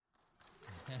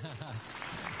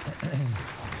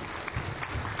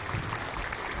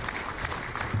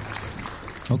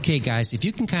Okay, guys, if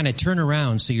you can kind of turn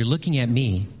around so you're looking at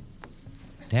me.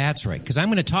 That's right, because I'm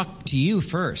going to talk to you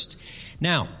first.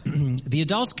 Now, the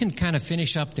adults can kind of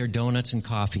finish up their donuts and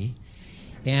coffee,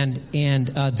 and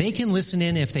they can listen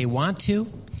in if they want to,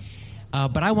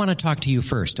 but I want to talk to you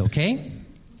first, okay?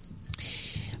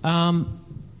 Do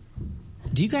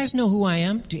you guys know who I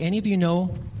am? Do any of you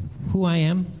know who I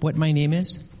am, what my name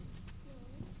is?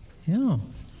 Yeah.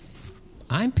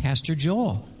 I'm Pastor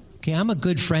Joel. Okay, I'm a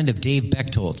good friend of Dave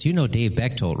Bechtold. You know Dave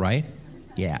Bechtold, right?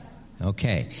 Yeah.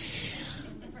 Okay.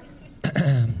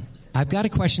 I've got a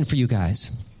question for you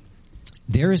guys.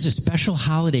 There is a special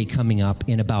holiday coming up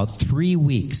in about 3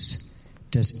 weeks.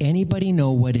 Does anybody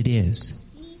know what it is?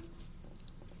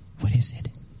 What is it?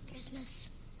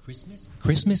 Christmas.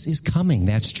 Christmas is coming.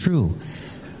 That's true.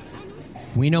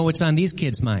 We know what's on these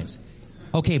kids' minds.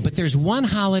 Okay, but there's one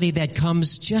holiday that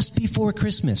comes just before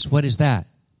Christmas. What is that?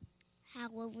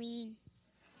 Halloween.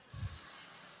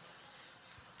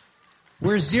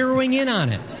 We're zeroing in on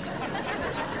it.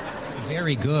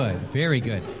 Very good, very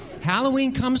good.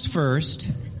 Halloween comes first,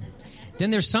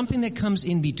 then there's something that comes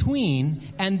in between,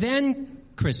 and then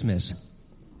Christmas.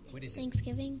 What is it?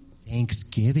 Thanksgiving.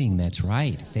 Thanksgiving, that's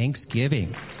right.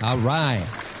 Thanksgiving. All right.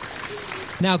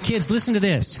 Now, kids, listen to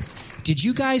this. Did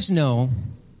you guys know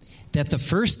that the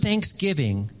first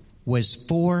Thanksgiving was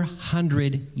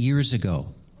 400 years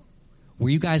ago? Were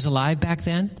you guys alive back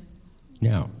then?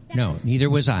 No, neither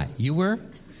was I. You were?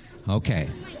 Okay.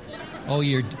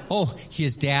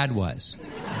 His dad was.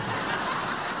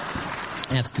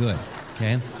 That's good.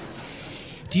 Okay.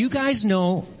 Do you guys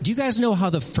know how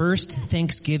the first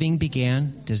Thanksgiving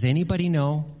began? Does anybody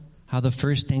know how the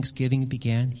first Thanksgiving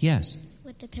began? Yes.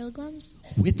 With the Pilgrims?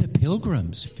 With the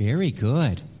Pilgrims. Very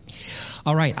good.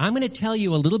 All right, I'm going to tell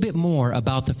you a little bit more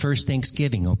about the first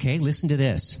Thanksgiving, okay? Listen to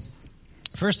this.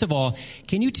 First of all,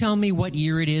 can you tell me what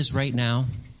year it is right now?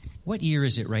 What year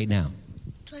is it right now?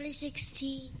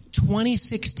 2016.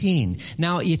 2016.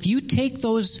 Now, if you take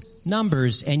those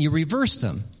numbers and you reverse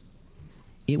them,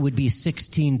 it would be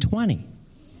 1620.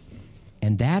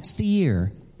 And that's the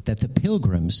year that the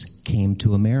Pilgrims came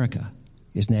to America.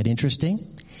 Isn't that interesting?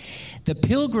 The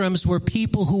Pilgrims were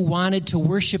people who wanted to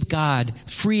worship God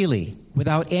freely,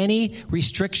 without any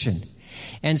restriction.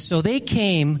 And so they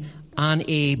came on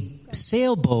a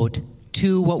sailboat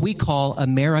to what we call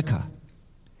America.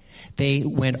 They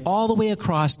went all the way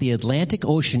across the Atlantic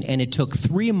Ocean, and it took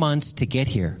 3 months to get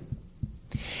here.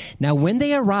 Now, when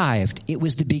they arrived, it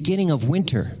was the beginning of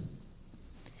winter,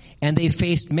 and they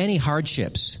faced many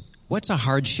hardships. What's a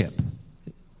hardship?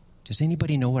 Does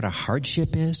anybody know what a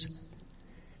hardship is?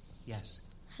 Yes.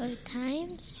 Hard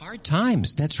times? Hard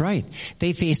times, that's right.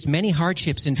 They faced many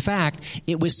hardships. In fact,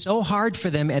 it was so hard for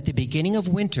them at the beginning of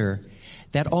winter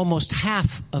that almost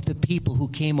half of the people who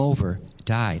came over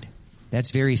died. That's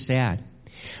very sad.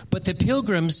 But the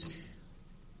Pilgrims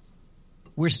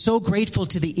were so grateful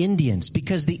to the Indians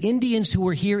because the Indians who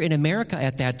were here in America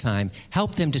at that time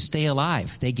helped them to stay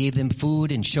alive. They gave them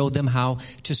food and showed them how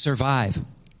to survive.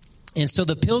 And so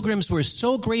the Pilgrims were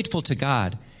so grateful to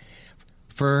God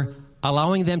for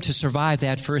allowing them to survive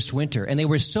that first winter. And they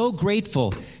were so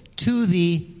grateful to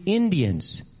the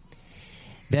Indians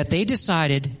that they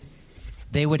decided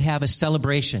they would have a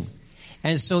celebration.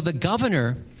 And so the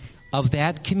governor of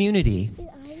that community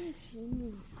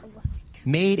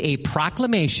made a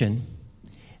proclamation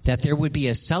that there would be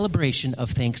a celebration of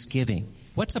Thanksgiving.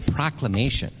 What's a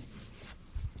proclamation?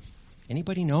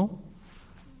 Anybody know?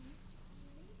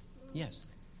 Yes.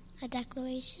 A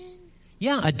declaration?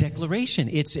 Yeah, a declaration.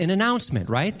 It's an announcement,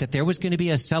 right? That there was going to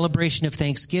be a celebration of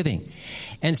Thanksgiving.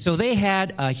 And so they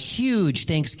had a huge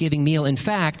Thanksgiving meal. In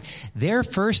fact, their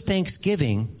first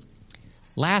Thanksgiving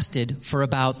lasted for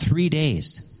about 3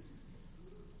 days.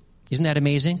 Isn't that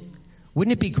amazing?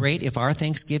 Wouldn't it be great if our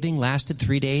Thanksgiving lasted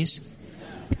 3 days?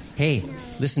 Hey,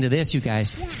 listen to this, you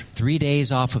guys. 3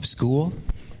 days off of school,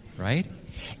 right?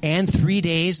 And 3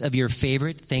 days of your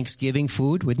favorite Thanksgiving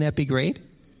food. Wouldn't that be great?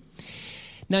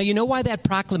 Now, you know why that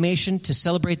proclamation to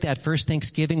celebrate that first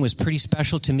Thanksgiving was pretty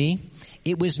special to me?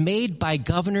 It was made by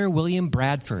Governor William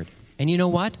Bradford. And you know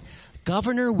what?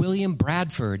 Governor William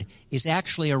Bradford is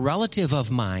actually a relative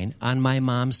of mine on my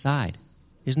mom's side.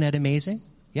 Isn't that amazing?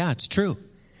 Yeah, it's true.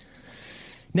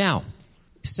 Now,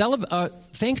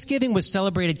 Thanksgiving was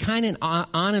celebrated kind of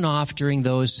on and off during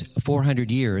those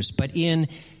 400 years, but in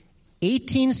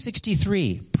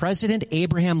 1863, President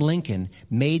Abraham Lincoln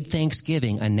made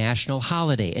Thanksgiving a national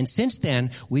holiday, and since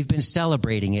then, we've been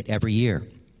celebrating it every year.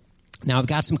 Now, I've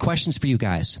got some questions for you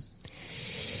guys.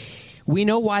 We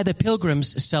know why the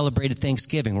Pilgrims celebrated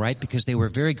Thanksgiving, right? Because they were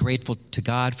very grateful to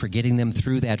God for getting them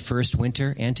through that first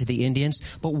winter and to the Indians.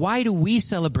 But why do we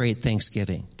celebrate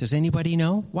Thanksgiving? Does anybody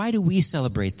know? Why do we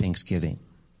celebrate Thanksgiving?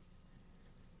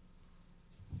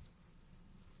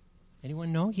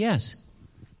 Anyone know? Yes.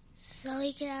 So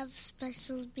we can have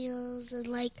special meals and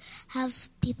have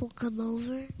people come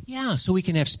over. Yeah, so we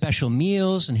can have special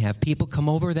meals and have people come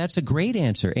over. That's a great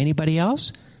answer. Anybody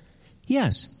else?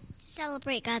 Yes.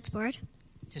 Celebrate God's word.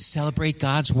 To celebrate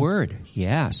God's word.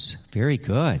 Yes, very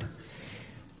good.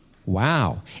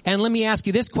 Wow. And let me ask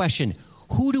you this question.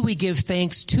 Who do we give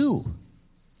thanks to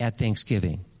at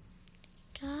Thanksgiving?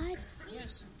 God.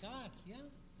 Yes, God. Yeah.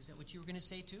 Is that what you were going to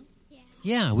say too? Yeah.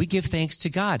 Yeah, we give thanks to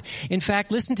God. In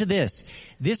fact, listen to this.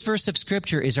 This verse of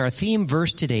Scripture is our theme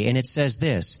verse today, and it says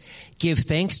this: Give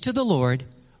thanks to the Lord,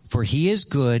 for He is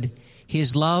good.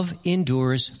 His love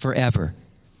endures forever.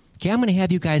 Okay, I'm going to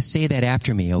have you guys say that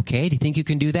after me, okay? Do you think you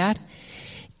can do that?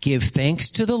 Give thanks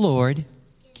to the Lord.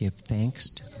 Give thanks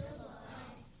to the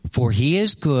Lord. For He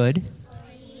is good.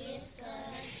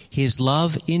 His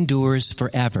love endures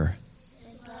forever.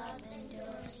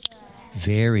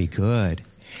 Very good.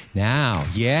 Now,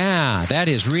 yeah, that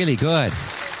is really good.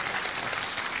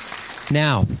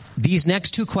 Now, these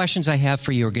next two questions I have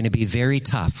for you are going to be very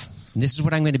tough. And this is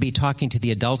what I'm going to be talking to the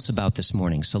adults about this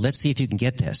morning. So let's see if you can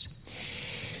get this.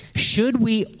 Should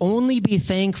we only be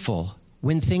thankful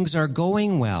when things are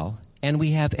going well and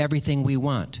we have everything we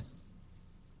want?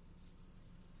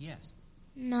 Yes.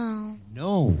 No.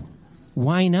 No.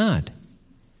 Why not?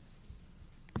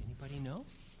 Anybody know?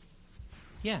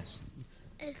 Yes.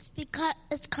 It's because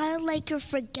it's kind of like you're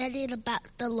forgetting about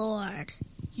the Lord.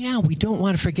 Yeah, we don't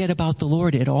want to forget about the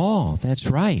Lord at all. That's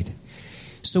right.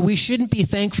 So we shouldn't be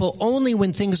thankful only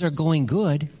when things are going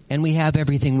good and we have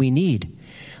everything we need.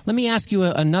 Let me ask you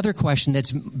another question that's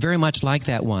very much like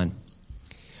that one.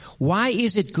 Why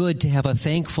is it good to have a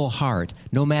thankful heart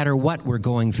no matter what we're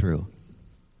going through?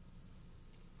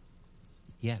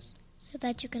 Yes. So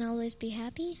that you can always be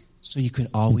happy? So you can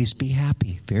always be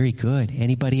happy. Very good.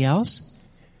 Anybody else?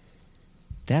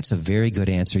 That's a very good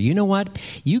answer. You know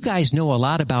what? You guys know a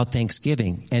lot about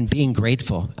Thanksgiving and being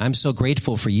grateful. I'm so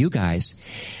grateful for you guys.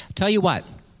 Tell you what,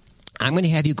 I'm going to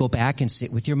have you go back and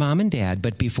sit with your mom and dad,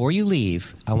 but before you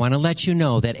leave, I want to let you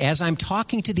know that as I'm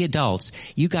talking to the adults,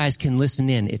 you guys can listen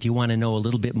in if you want to know a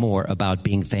little bit more about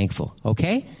being thankful,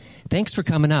 okay? Thanks for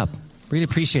coming up. Really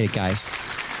appreciate it, guys.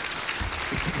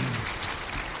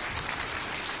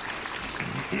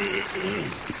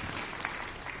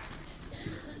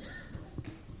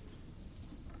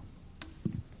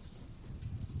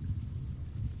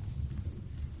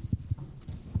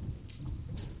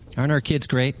 Aren't our kids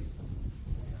great?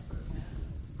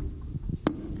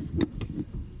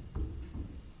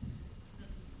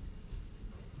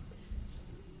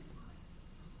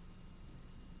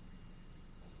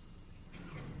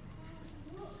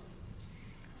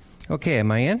 Okay,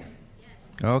 am I in?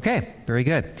 Okay, very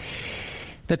good.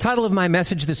 The title of my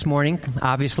message this morning,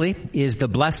 obviously, is The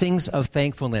Blessings of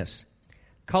Thankfulness,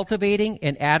 Cultivating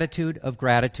an Attitude of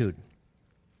Gratitude.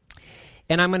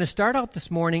 And I'm going to start out this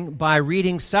morning by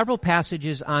reading several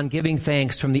passages on giving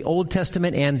thanks from the Old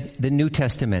Testament and the New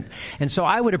Testament. And so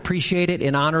I would appreciate it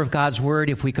in honor of God's Word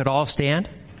if we could all stand.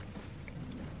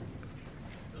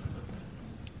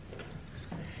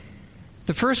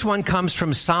 The first one comes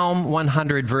from Psalm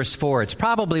 100, verse 4. It's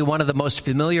probably one of the most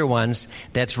familiar ones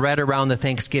that's read around the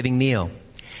Thanksgiving meal.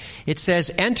 It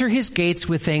says, "Enter his gates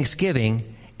with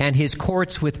thanksgiving and his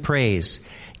courts with praise.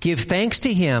 Give thanks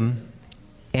to him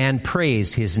and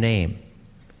praise his name."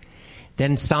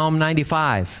 Then Psalm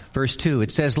 95, verse 2,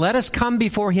 it says, "Let us come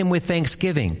before him with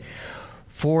thanksgiving,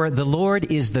 for the Lord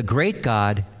is the great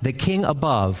God, the King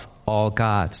above all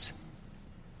gods."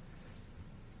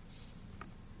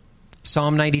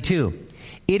 Psalm 92,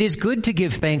 "It is good to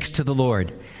give thanks to the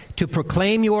Lord, to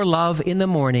proclaim your love in the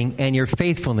morning and your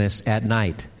faithfulness at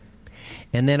night."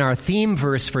 And then our theme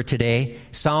verse for today,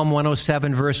 Psalm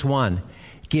 107, verse 1,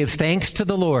 "Give thanks to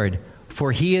the Lord,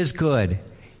 for he is good.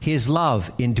 His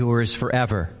love endures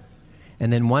forever."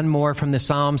 And then one more from the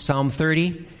Psalm, Psalm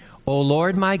 30, "O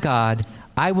Lord my God,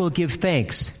 I will give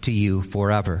thanks to you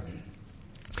forever."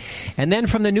 And then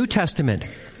from the New Testament,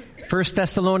 1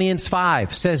 Thessalonians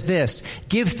 5 says this,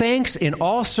 "Give thanks in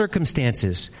all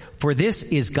circumstances, for this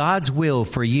is God's will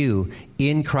for you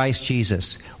in Christ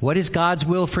Jesus." What is God's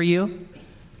will for you?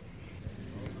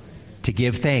 To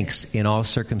give thanks in all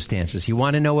circumstances. You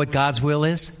want to know what God's will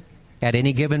is at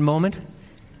any given moment?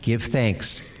 Give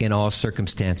thanks in all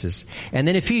circumstances. And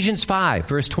then Ephesians 5,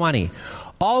 verse 20,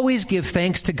 "Always give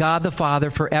thanks to God the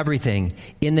Father for everything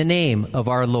in the name of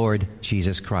our Lord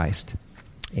Jesus Christ."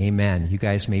 Amen. You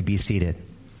guys may be seated.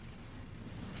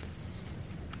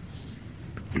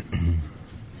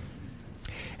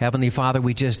 Heavenly Father,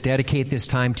 we just dedicate this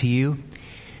time to you.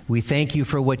 We thank you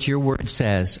for what your word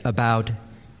says about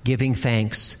giving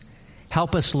thanks.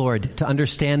 Help us, Lord, to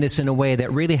understand this in a way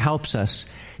that really helps us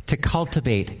to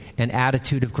cultivate an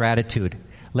attitude of gratitude.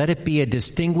 Let it be a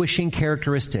distinguishing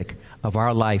characteristic of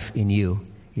our life in you.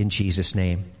 In Jesus'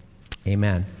 name,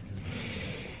 amen.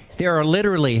 There are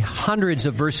literally hundreds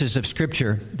of verses of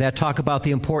Scripture that talk about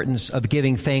the importance of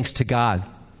giving thanks to God.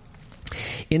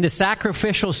 In the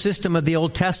sacrificial system of the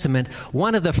Old Testament,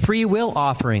 one of the free will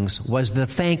offerings was the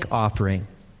thank offering.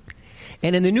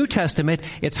 And in the New Testament,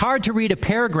 it's hard to read a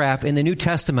paragraph in the New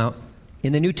Testament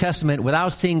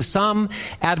without seeing some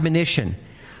admonition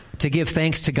to give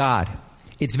thanks to God.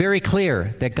 It's very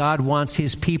clear that God wants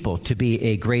his people to be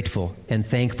a grateful and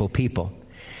thankful people.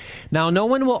 Now, no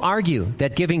one will argue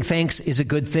that giving thanks is a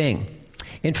good thing.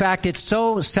 In fact, it's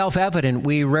so self-evident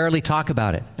we rarely talk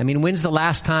about it. I mean, when's the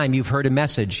last time you've heard a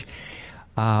message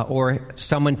or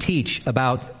someone teach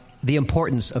about the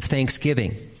importance of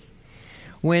thanksgiving?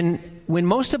 When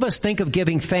most of us think of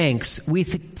giving thanks, we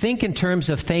think in terms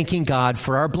of thanking God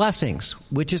for our blessings,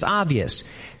 which is obvious.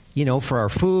 You know, for our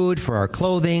food, for our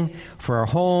clothing, for our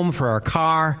home, for our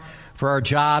car, for our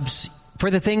jobs,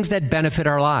 for the things that benefit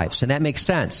our lives. And that makes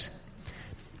sense.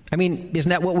 I mean, isn't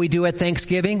that what we do at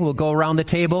Thanksgiving? We'll go around the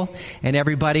table and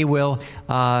everybody will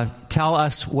tell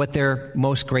us what they're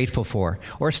most grateful for.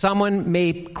 Or someone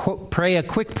may pray a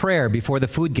quick prayer before the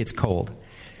food gets cold.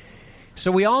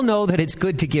 So we all know that it's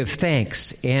good to give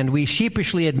thanks, and we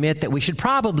sheepishly admit that we should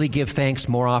probably give thanks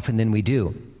more often than we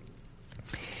do.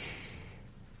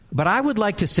 But I would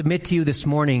like to submit to you this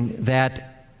morning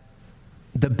that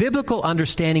the biblical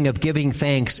understanding of giving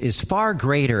thanks is far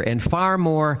greater and far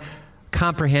more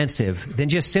comprehensive than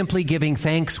just simply giving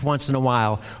thanks once in a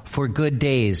while for good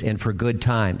days and for good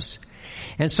times.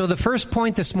 And so the first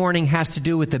point this morning has to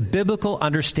do with the biblical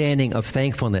understanding of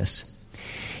thankfulness.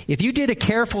 If you did a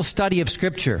careful study of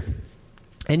Scripture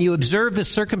and you observe the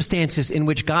circumstances in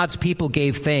which God's people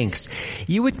gave thanks,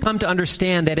 you would come to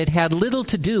understand that it had little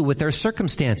to do with their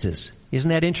circumstances. Isn't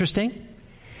that interesting?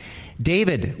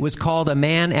 David was called a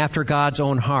man after God's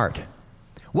own heart.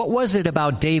 What was it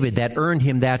about David that earned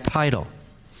him that title?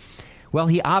 Well,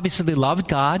 he obviously loved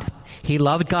God, he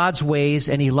loved God's ways,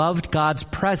 and he loved God's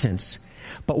presence.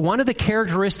 But one of the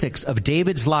characteristics of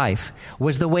David's life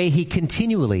was the way he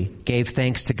continually gave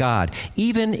thanks to God,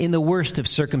 even in the worst of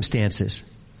circumstances.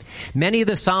 Many of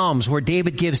the Psalms where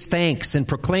David gives thanks and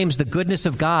proclaims the goodness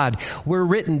of God were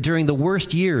written during the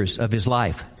worst years of his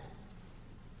life.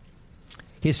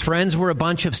 His friends were a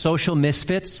bunch of social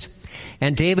misfits,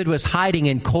 and David was hiding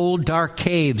in cold, dark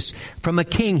caves from a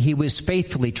king he was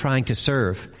faithfully trying to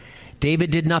serve.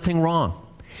 David did nothing wrong.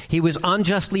 He was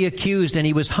unjustly accused, and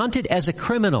he was hunted as a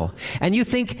criminal. And you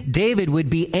think David would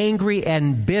be angry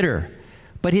and bitter,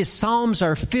 but his Psalms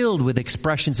are filled with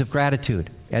expressions of gratitude,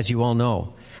 as you all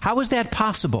know. How is that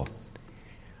possible?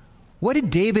 What did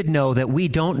David know that we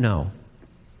don't know?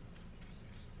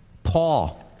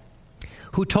 Paul,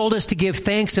 who told us to give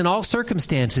thanks in all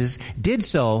circumstances, did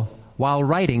so while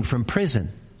writing from prison.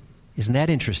 Isn't that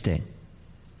interesting?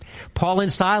 Paul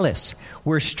and Silas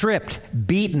were stripped,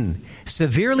 beaten,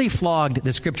 severely flogged,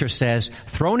 the Scripture says,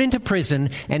 thrown into prison,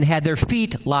 and had their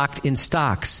feet locked in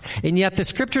stocks. And yet the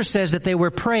Scripture says that they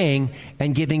were praying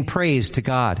and giving praise to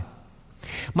God.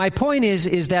 My point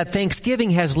is that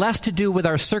thanksgiving has less to do with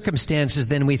our circumstances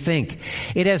than we think.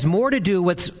 It has more to do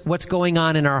with what's going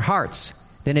on in our hearts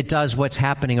than it does what's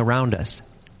happening around us.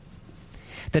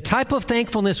 The type of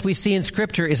thankfulness we see in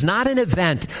Scripture is not an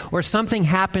event or something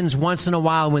happens once in a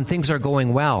while when things are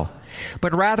going well,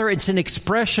 but rather it's an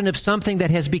expression of something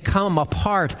that has become a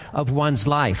part of one's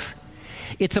life.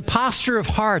 It's a posture of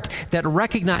heart that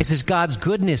recognizes God's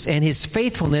goodness and His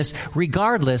faithfulness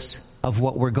regardless of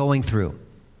what we're going through.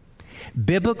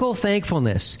 Biblical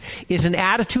thankfulness is an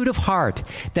attitude of heart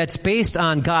that's based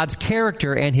on God's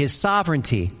character and His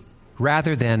sovereignty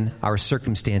rather than our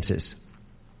circumstances.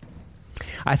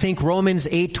 I think Romans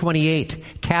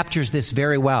 8:28 captures this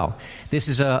very well. This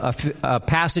is a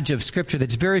passage of Scripture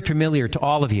that's very familiar to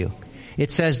all of you.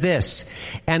 It says this,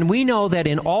 "And we know that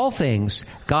in all things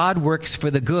God works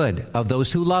for the good of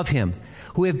those who love Him,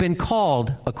 who have been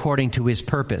called according to His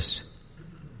purpose."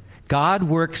 God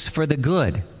works for the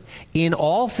good in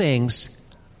all things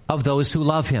of those who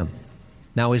love Him.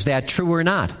 Now, is that true or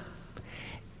not?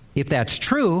 If that's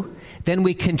true, then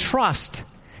we can trust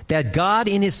that God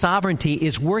in His sovereignty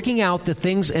is working out the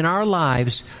things in our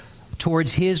lives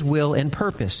towards His will and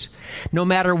purpose. No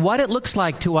matter what it looks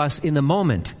like to us in the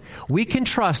moment, we can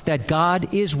trust that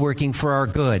God is working for our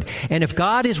good. And if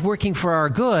God is working for our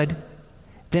good,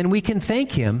 then we can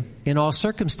thank Him in all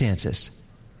circumstances.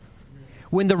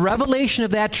 When the revelation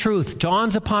of that truth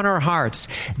dawns upon our hearts,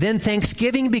 then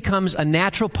thanksgiving becomes a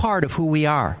natural part of who we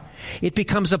are. It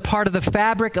becomes a part of the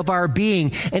fabric of our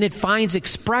being, and it finds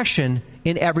expression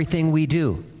in everything we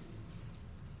do.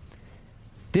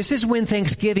 This is when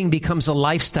thanksgiving becomes a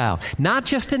lifestyle, not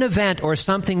just an event or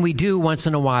something we do once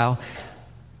in a while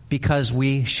because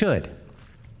we should.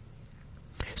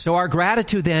 So our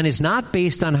gratitude then is not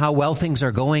based on how well things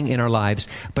are going in our lives,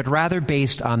 but rather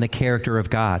based on the character of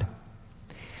God.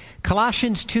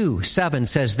 Colossians 2:7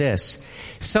 says this,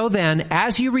 "So then,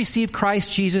 as you receive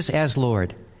Christ Jesus as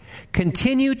Lord,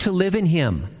 continue to live in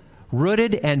Him,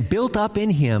 rooted and built up in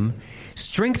Him,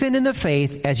 strengthened in the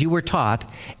faith as you were taught,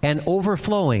 and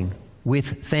overflowing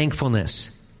with thankfulness."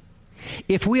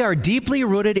 If we are deeply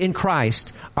rooted in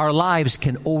Christ, our lives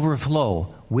can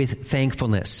overflow with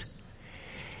thankfulness.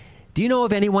 Do you know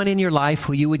of anyone in your life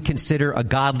who you would consider a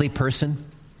godly person?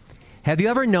 Have you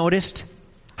ever noticed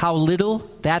how little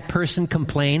that person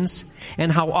complains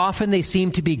and how often they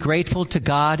seem to be grateful to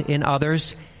God in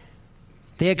others?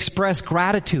 They express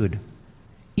gratitude,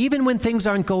 even when things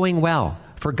aren't going well,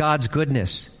 for God's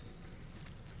goodness.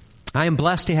 I am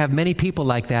blessed to have many people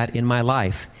like that in my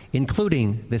life,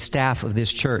 including the staff of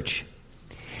this church.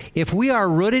 If we are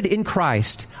rooted in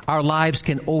Christ, our lives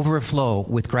can overflow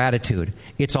with gratitude.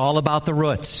 It's all about the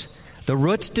roots. The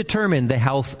roots determine the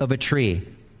health of a tree.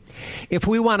 If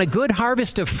we want a good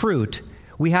harvest of fruit,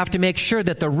 we have to make sure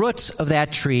that the roots of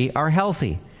that tree are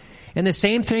healthy. And the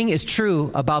same thing is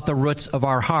true about the roots of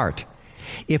our heart.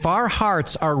 If our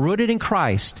hearts are rooted in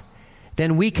Christ,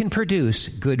 then we can produce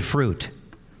good fruit.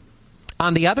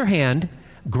 On the other hand,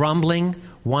 grumbling,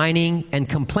 whining, and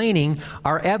complaining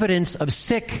are evidence of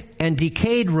sick and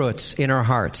decayed roots in our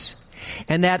hearts.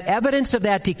 And that evidence of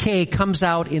that decay comes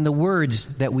out in the words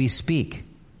that we speak.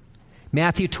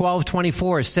 Matthew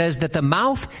 12:24 says that the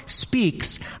mouth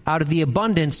speaks out of the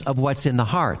abundance of what's in the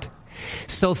heart.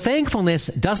 So thankfulness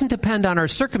doesn't depend on our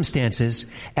circumstances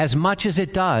as much as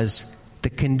it does the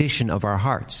condition of our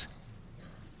hearts.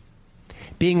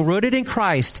 Being rooted in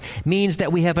Christ means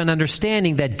that we have an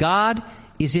understanding that God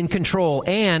is in control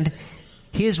and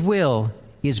His will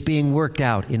is being worked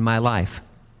out in my life.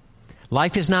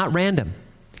 Life is not random.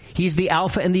 He's the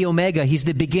Alpha and the Omega. He's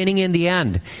the beginning and the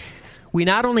end. We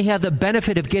not only have the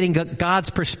benefit of getting God's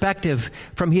perspective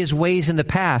from His ways in the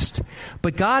past,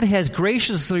 but God has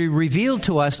graciously revealed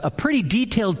to us a pretty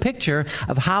detailed picture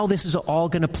of how this is all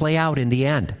going to play out in the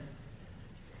end.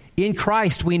 In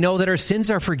Christ, we know that our sins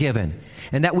are forgiven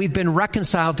and that we've been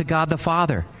reconciled to God the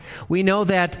Father. We know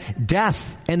that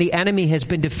death and the enemy has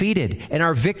been defeated and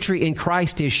our victory in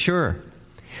Christ is sure.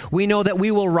 We know that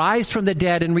we will rise from the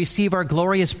dead and receive our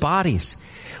glorious bodies.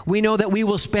 We know that we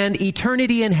will spend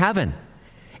eternity in heaven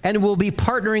and will be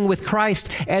partnering with Christ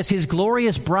as His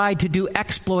glorious bride to do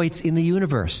exploits in the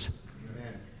universe.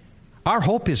 Amen. Our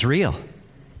hope is real.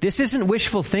 This isn't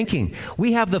wishful thinking.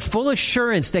 We have the full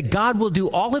assurance that God will do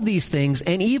all of these things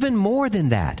and even more than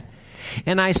that.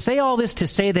 And I say all this to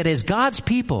say that as God's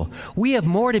people, we have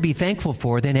more to be thankful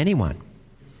for than anyone.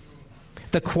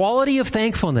 The quality of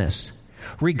thankfulness,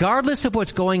 regardless of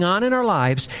what's going on in our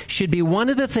lives, should be one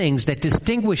of the things that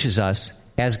distinguishes us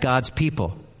as God's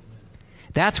people.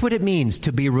 That's what it means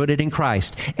to be rooted in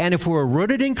Christ. And if we're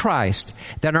rooted in Christ,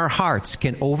 then our hearts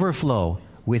can overflow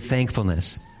with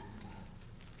thankfulness.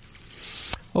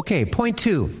 Okay, point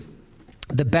 2,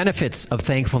 the benefits of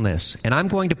thankfulness. And I'm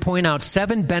going to point out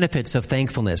 7 benefits of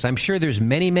thankfulness. I'm sure there's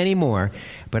many, many more,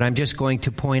 but I'm just going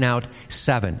to point out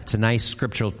 7. It's a nice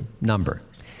scriptural number.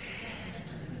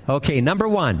 Okay, number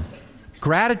 1,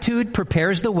 gratitude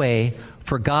prepares the way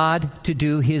for God to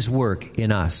do His work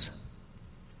in us.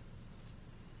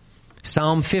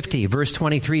 Psalm 50, verse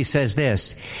 23 says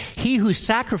this, "He who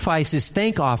sacrifices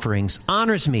thank offerings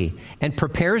honors me and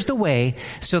prepares the way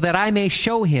so that I may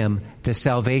show him the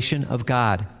salvation of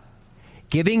God."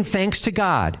 Giving thanks to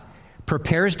God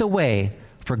prepares the way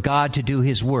for God to do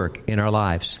His work in our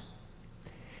lives.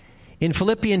 In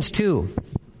Philippians 2,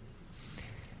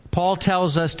 Paul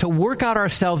tells us to work out our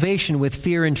salvation with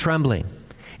fear and trembling.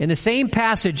 And the same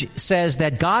passage says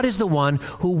that God is the one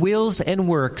who wills and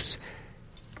works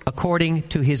according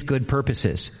to His good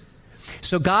purposes.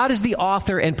 So God is the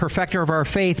author and perfecter of our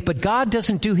faith, but God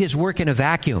doesn't do His work in a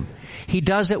vacuum. He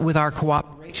does it with our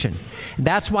cooperation.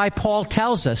 That's why Paul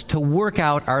tells us to work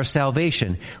out our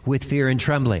salvation with fear and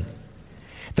trembling.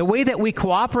 The way that we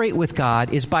cooperate with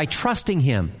God is by trusting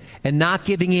Him and not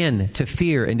giving in to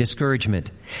fear and discouragement.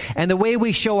 And the way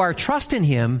we show our trust in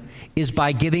Him is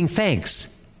by giving thanks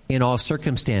in all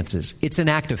circumstances. It's an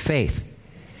act of faith.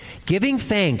 Giving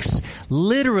thanks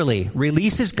literally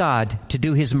releases God to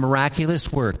do His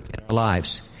miraculous work in our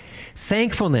lives.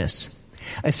 Thankfulness,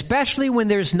 especially when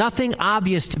there's nothing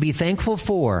obvious to be thankful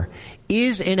for,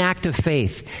 is an act of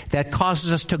faith that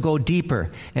causes us to go deeper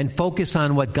and focus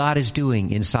on what God is doing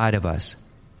inside of us.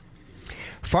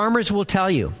 Farmers will tell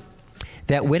you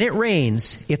that when it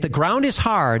rains, if the ground is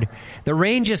hard, the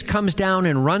rain just comes down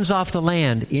and runs off the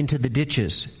land into the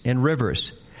ditches and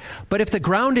rivers. But if the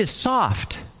ground is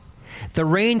soft, the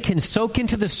rain can soak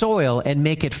into the soil and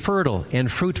make it fertile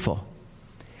and fruitful.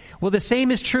 Well, the same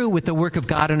is true with the work of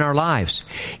God in our lives.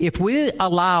 If we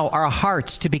allow our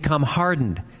hearts to become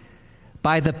hardened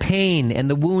by the pain and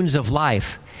the wounds of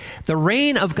life, the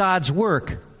rain of God's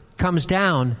work comes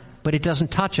down, but it doesn't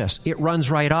touch us. It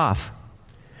runs right off.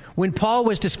 When Paul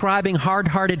was describing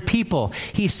hard-hearted people,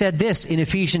 he said this in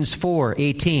Ephesians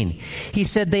 4:18. He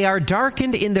said, they are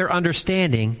darkened in their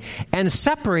understanding and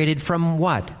separated from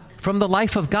what? From the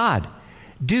life of God,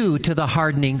 due to the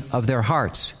hardening of their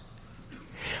hearts.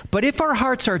 But if our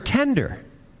hearts are tender,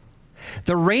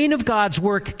 the rain of God's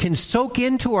work can soak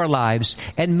into our lives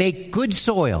and make good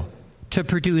soil to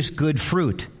produce good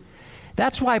fruit.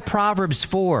 That's why Proverbs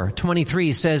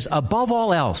 4:23 says, above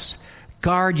all else,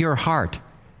 guard your heart,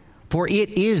 for it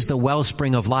is the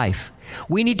wellspring of life.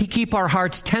 We need to keep our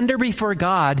hearts tender before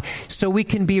God so we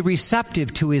can be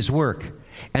receptive to His work.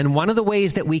 And one of the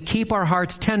ways that we keep our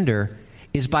hearts tender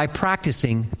is by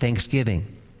practicing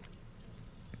thanksgiving.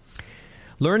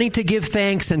 Learning to give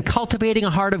thanks and cultivating a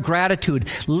heart of gratitude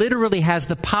literally has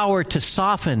the power to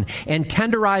soften and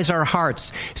tenderize our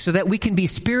hearts so that we can be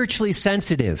spiritually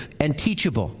sensitive and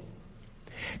teachable.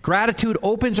 Gratitude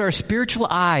opens our spiritual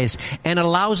eyes and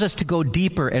allows us to go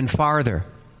deeper and farther.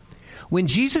 When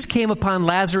Jesus came upon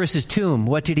Lazarus' tomb,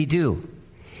 what did He do?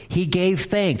 He gave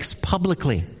thanks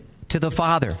publicly to the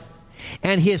Father.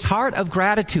 And His heart of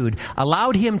gratitude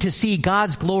allowed Him to see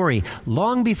God's glory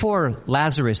long before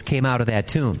Lazarus came out of that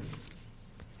tomb.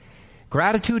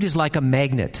 Gratitude is like a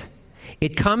magnet.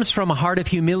 It comes from a heart of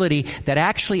humility that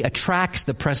actually attracts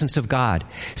the presence of God.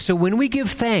 So when we give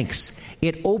thanks,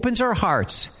 it opens our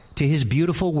hearts to His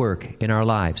beautiful work in our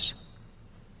lives.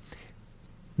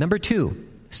 Number 2,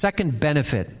 second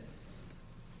benefit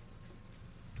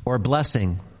or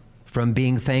blessing from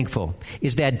being thankful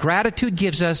is that gratitude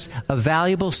gives us a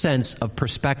valuable sense of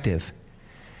perspective.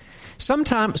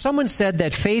 Someone said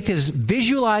that faith is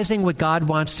visualizing what God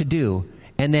wants to do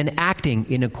and then acting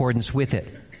in accordance with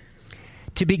it.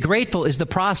 To be grateful is the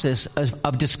process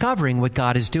of discovering what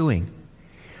God is doing.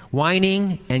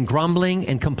 Whining and grumbling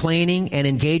and complaining and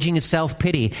engaging in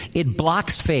self-pity, it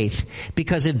blocks faith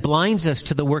because it blinds us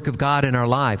to the work of God in our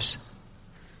lives.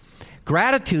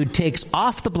 Gratitude takes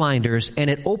off the blinders and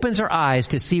it opens our eyes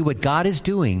to see what God is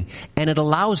doing, and it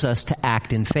allows us to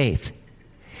act in faith.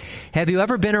 Have you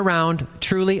ever been around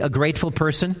truly a grateful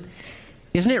person?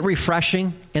 Isn't it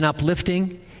refreshing and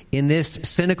uplifting in this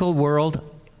cynical world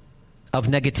of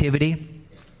negativity?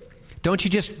 Don't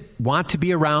you just want to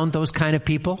be around those kind of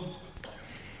people?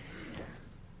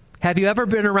 Have you ever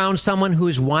been around someone who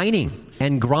is whining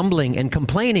and grumbling and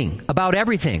complaining about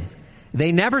everything?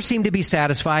 They never seem to be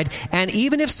satisfied, and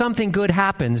even if something good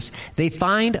happens, they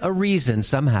find a reason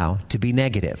somehow to be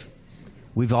negative.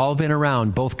 We've all been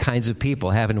around both kinds of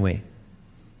people, haven't we?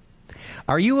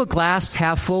 Are you a glass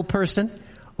half full person,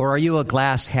 or are you a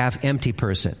glass half empty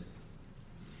person?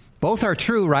 Both are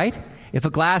true, right? If a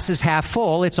glass is half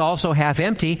full, it's also half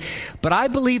empty. But I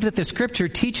believe that the Scripture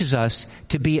teaches us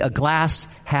to be a glass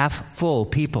half full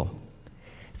people.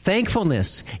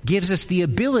 Thankfulness gives us the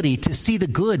ability to see the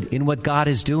good in what God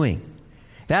is doing.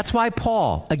 That's why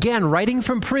Paul, again writing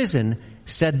from prison,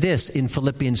 said this in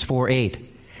Philippians 4:8.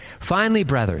 Finally,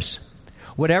 brothers,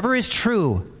 whatever is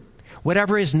true,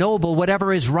 whatever is noble,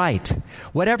 whatever is right,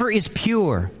 whatever is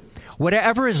pure,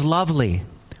 whatever is lovely,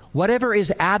 whatever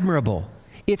is admirable,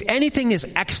 if anything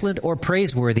is excellent or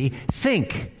praiseworthy,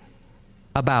 think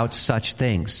about such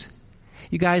things.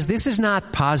 You guys, this is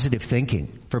not positive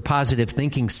thinking for positive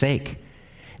thinking's sake.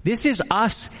 This is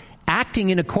us acting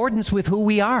in accordance with who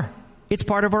we are. It's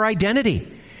part of our identity.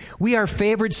 We are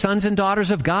favored sons and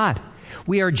daughters of God.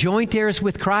 We are joint heirs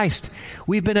with Christ.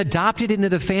 We've been adopted into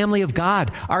the family of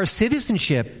God. Our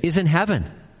citizenship is in heaven.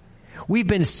 We've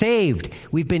been saved.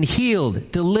 We've been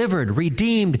healed, delivered,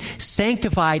 redeemed,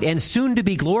 sanctified, and soon to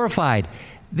be glorified.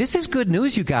 This is good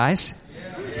news, you guys.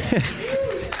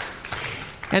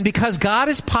 And because God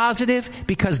is positive,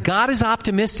 because God is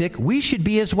optimistic, we should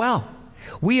be as well.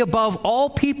 We, above all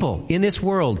people in this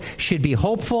world, should be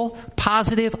hopeful,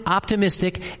 positive,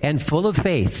 optimistic, and full of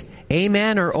faith.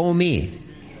 Amen or oh me?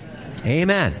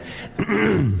 Amen.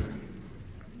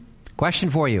 Question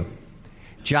for you.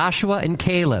 Joshua and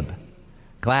Caleb,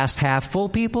 glass half full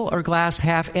people or glass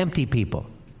half empty people?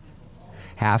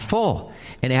 Half full.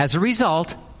 And as a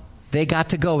result, they got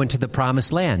to go into the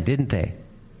promised land, didn't they?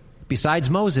 Besides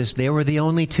Moses, they were the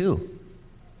only two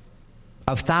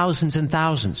of thousands and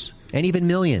thousands, and even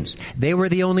millions. They were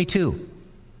the only two.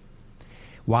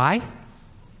 Why?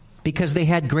 Because they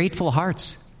had grateful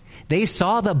hearts. They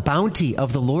saw the bounty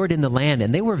of the Lord in the land,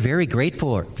 and they were very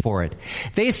grateful for it.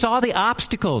 They saw the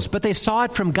obstacles, but they saw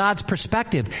it from God's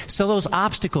perspective, so those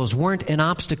obstacles weren't an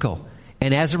obstacle.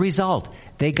 And as a result,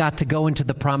 they got to go into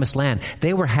the promised land.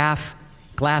 They were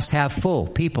glass half full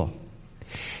people.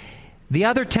 The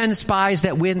other 10 spies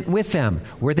that went with them,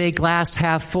 were they glass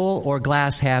half full or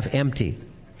glass half empty?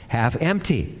 Half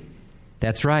empty.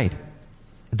 That's right.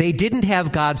 They didn't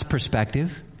have God's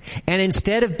perspective, and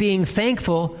instead of being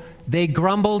thankful, they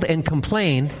grumbled and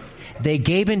complained. They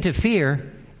gave into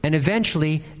fear, and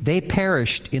eventually they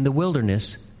perished in the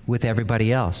wilderness with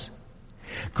everybody else.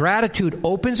 Gratitude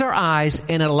opens our eyes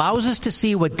and allows us to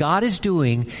see what God is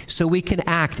doing so we can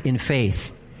act in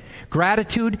faith.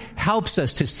 Gratitude helps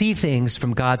us to see things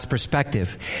from God's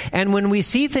perspective. And when we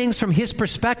see things from His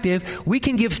perspective, we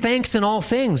can give thanks in all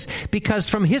things, because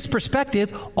from His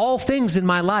perspective, all things in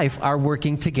my life are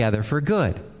working together for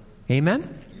good.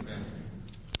 Amen? Amen.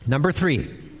 Number 3,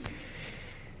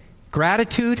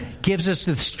 gratitude gives us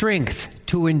the strength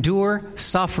to endure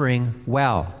suffering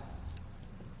well.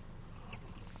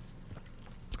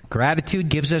 Gratitude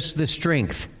gives us the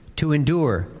strength to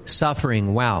endure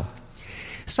suffering well.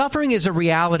 Suffering is a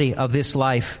reality of this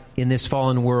life in this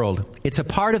fallen world. It's a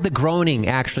part of the groaning,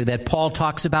 actually, that Paul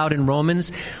talks about in Romans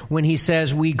when he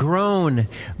says, we groan,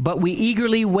 but we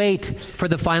eagerly wait for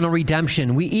the final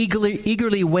redemption. We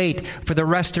eagerly wait for the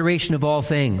restoration of all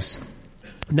things.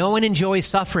 No one enjoys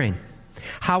suffering.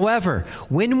 However,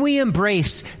 when we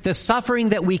embrace the suffering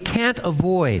that we can't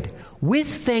avoid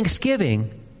with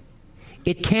thanksgiving,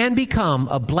 it can become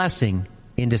a blessing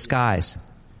in disguise.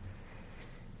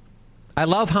 I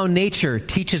love how nature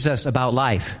teaches us about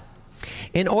life.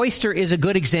 An oyster is a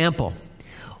good example.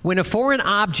 When a foreign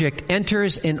object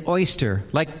enters an oyster,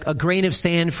 like a grain of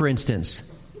sand, for instance,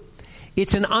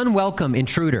 it's an unwelcome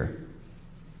intruder.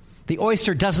 The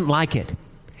oyster doesn't like it.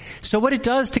 So what it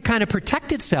does to kind of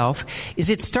protect itself is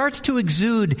it starts to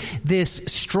exude this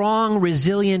strong,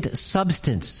 resilient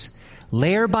substance.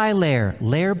 Layer by layer,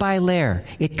 layer by layer,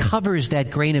 it covers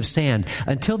that grain of sand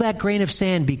until that grain of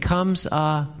sand becomes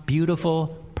a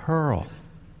beautiful pearl.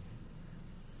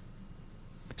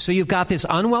 So you've got this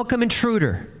unwelcome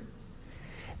intruder.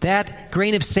 That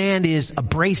grain of sand is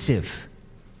abrasive.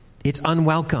 It's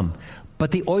unwelcome.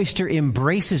 But the oyster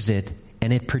embraces it,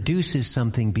 and it produces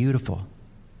something beautiful.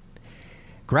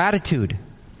 Gratitude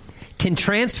can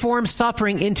transform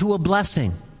suffering into a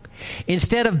blessing.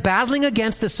 Instead of battling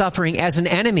against the suffering as an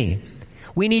enemy,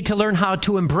 we need to learn how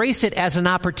to embrace it as an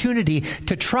opportunity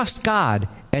to trust God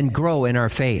and grow in our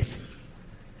faith.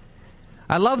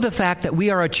 I love the fact that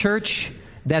we are a church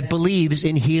that believes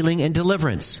in healing and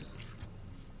deliverance.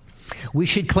 We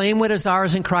should claim what is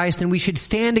ours in Christ, and we should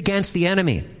stand against the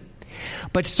enemy.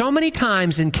 But so many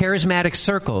times in charismatic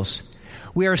circles,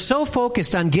 we are so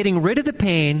focused on getting rid of the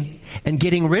pain and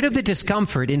getting rid of the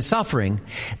discomfort in suffering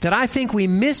that I think we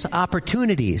miss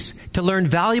opportunities to learn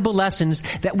valuable lessons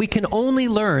that we can only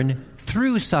learn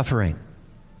through suffering.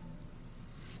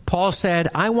 Paul said,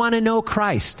 I want to know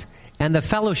Christ and the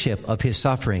fellowship of His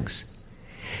sufferings.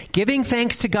 Giving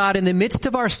thanks to God in the midst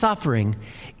of our suffering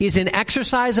is an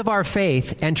exercise of our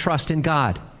faith and trust in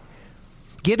God.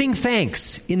 Giving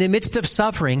thanks in the midst of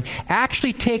suffering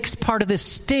actually takes part of the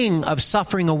sting of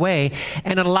suffering away,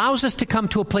 and it allows us to come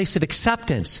to a place of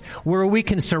acceptance where we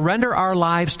can surrender our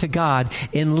lives to God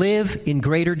and live in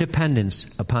greater dependence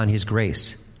upon His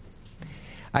grace.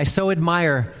 I so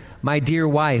admire my dear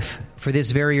wife for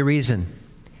this very reason.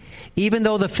 Even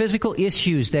though the physical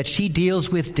issues that she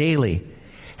deals with daily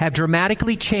have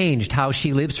dramatically changed how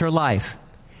she lives her life,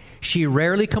 she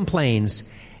rarely complains,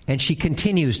 and she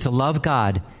continues to love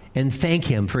God and thank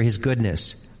Him for His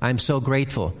goodness. I'm so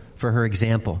grateful for her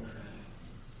example.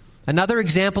 Another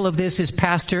example of this is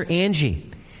Pastor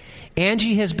Angie.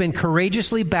 Angie has been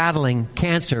courageously battling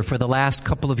cancer for the last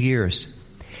couple of years.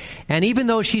 And even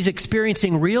though she's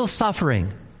experiencing real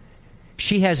suffering,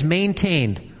 she has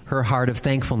maintained her heart of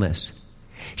thankfulness.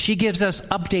 She gives us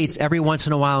updates every once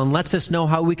in a while and lets us know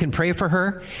how we can pray for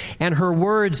her. And her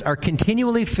words are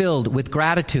continually filled with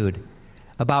gratitude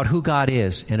about who God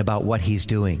is and about what He's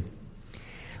doing.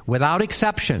 Without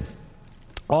exception,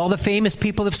 all the famous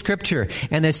people of Scripture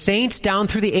and the saints down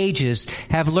through the ages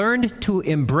have learned to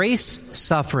embrace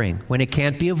suffering when it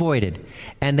can't be avoided,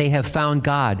 and they have found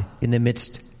God in the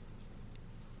midst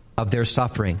of their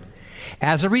suffering.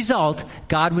 As a result,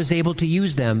 God was able to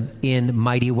use them in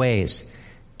mighty ways.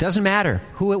 Doesn't matter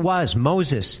who it was,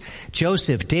 Moses,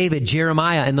 Joseph, David,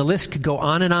 Jeremiah, and the list could go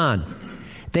on and on.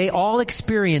 They all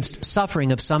experienced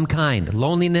suffering of some kind,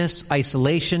 loneliness,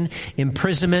 isolation,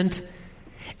 imprisonment,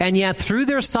 and yet through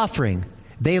their suffering,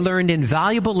 they learned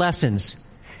invaluable lessons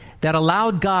that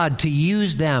allowed God to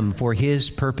use them for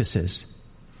His purposes.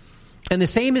 And the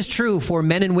same is true for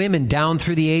men and women down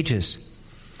through the ages.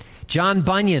 John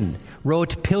Bunyan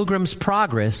wrote Pilgrim's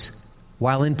Progress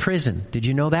while in prison. Did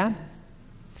you know that?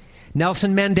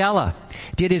 Nelson Mandela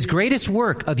did his greatest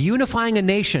work of unifying a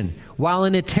nation while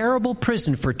in a terrible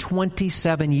prison for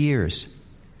 27 years.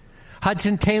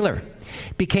 Hudson Taylor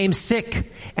became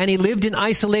sick, and he lived in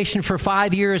isolation for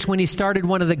 5 years when he started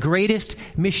one of the greatest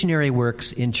missionary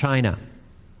works in China.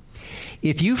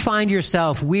 If you find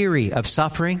yourself weary of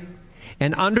suffering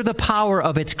and under the power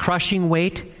of its crushing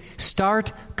weight,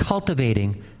 start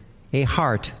cultivating a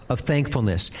heart of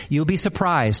thankfulness. You'll be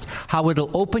surprised how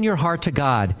it'll open your heart to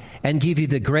God and give you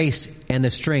the grace and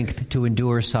the strength to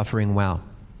endure suffering well.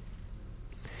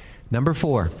 Number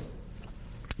 4,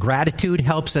 gratitude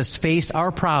helps us face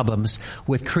our problems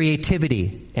with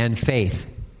creativity and faith.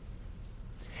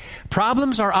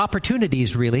 Problems are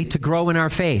opportunities, really, to grow in our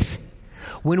faith.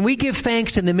 When we give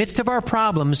thanks in the midst of our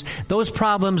problems, those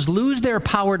problems lose their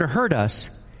power to hurt us,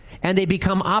 and they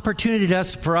become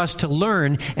opportunities for us to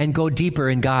learn and go deeper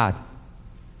in God.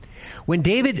 When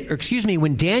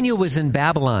Daniel was in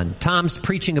Babylon, Tom's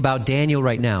preaching about Daniel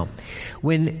right now.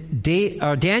 When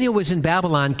Daniel was in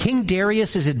Babylon, King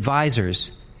Darius's advisors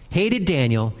hated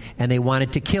Daniel and they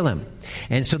wanted to kill him.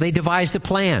 And so they devised a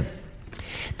plan.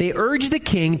 They urged the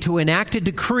king to enact a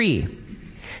decree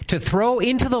to throw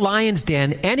into the lion's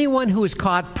den anyone who is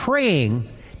caught praying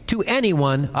to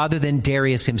anyone other than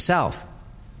Darius himself.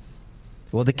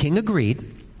 Well, the king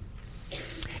agreed.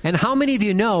 And how many of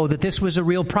you know that this was a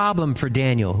real problem for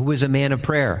Daniel, who was a man of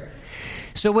prayer?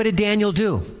 So what did Daniel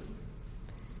do?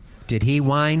 Did he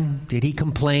whine? Did he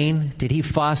complain? Did he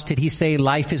fuss? Did he say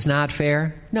life is not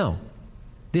fair? No.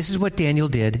 This is what Daniel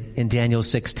did in Daniel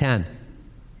 6:10.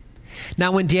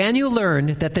 Now, when Daniel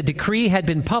learned that the decree had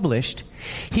been published,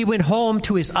 he went home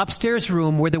to his upstairs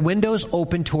room where the windows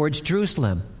opened towards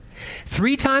Jerusalem.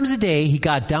 3 times a day, he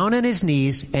got down on his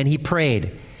knees and he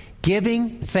prayed,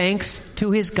 giving thanks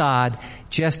to his God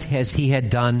just as he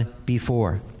had done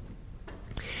before.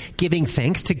 Giving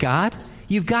thanks to God?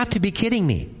 You've got to be kidding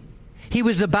me. He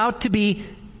was about to be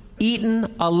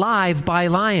eaten alive by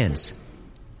lions.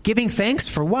 Giving thanks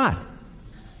for what?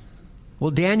 Well,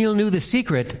 Daniel knew the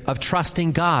secret of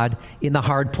trusting God in the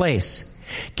hard place.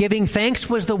 Giving thanks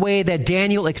was the way that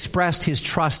Daniel expressed his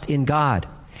trust in God.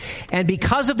 And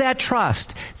because of that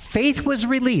trust, faith was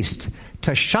released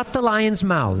to shut the lions'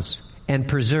 mouths and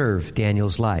preserve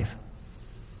Daniel's life.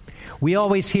 We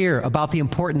always hear about the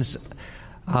importance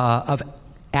of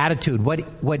attitude,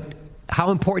 how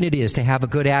important it is to have a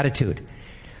good attitude.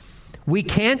 We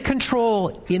can't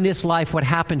control in this life what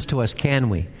happens to us, can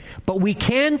we? But we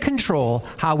can control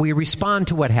how we respond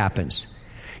to what happens.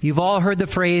 You've all heard the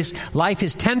phrase, life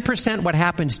is 10% what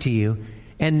happens to you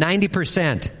and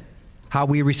 90% how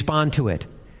we respond to it.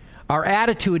 Our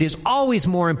attitude is always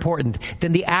more important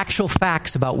than the actual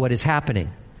facts about what is happening.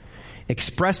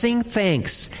 Expressing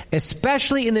thanks,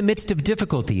 especially in the midst of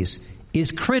difficulties,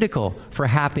 is critical for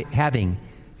having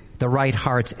the right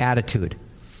heart's attitude.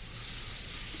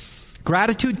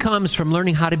 Gratitude comes from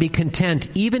learning how to be content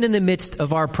even in the midst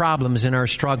of our problems and our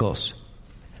struggles.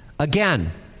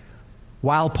 Again,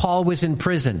 while Paul was in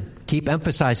prison, keep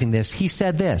emphasizing this, he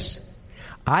said this,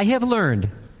 I have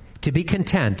learned to be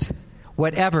content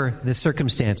whatever the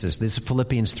circumstances. This is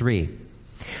Philippians 3.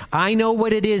 I know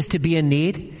what it is to be in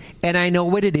need, and I know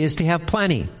what it is to have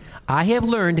plenty. I have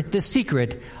learned the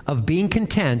secret of being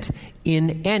content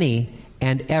in any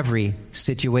and every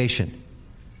situation.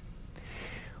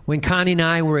 When Connie and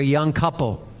I were a young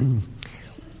couple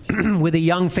with a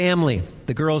young family,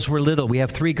 the girls were little. We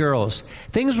have 3 girls.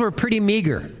 Things were pretty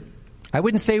meager. I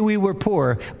wouldn't say we were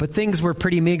poor, but things were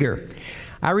pretty meager.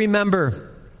 I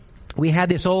remember we had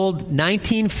this old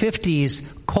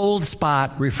 1950s cold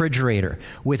spot refrigerator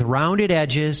with rounded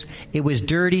edges. It was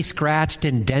dirty, scratched,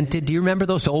 and dented. Do you remember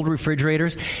those old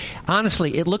refrigerators?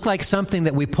 Honestly, it looked like something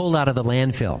that we pulled out of the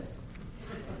landfill.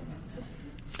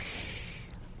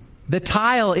 The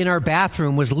tile in our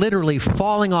bathroom was literally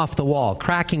falling off the wall,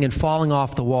 cracking and falling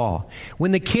off the wall.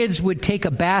 When the kids would take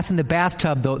a bath in the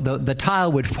bathtub, the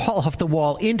tile would fall off the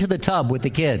wall into the tub with the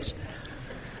kids.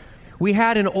 We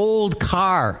had an old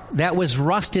car that was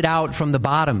rusted out from the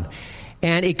bottom.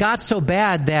 And it got so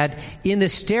bad that in the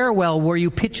stairwell where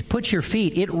you put your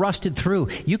feet, it rusted through.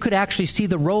 You could actually see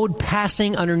the road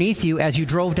passing underneath you as you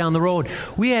drove down the road.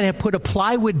 We had to put a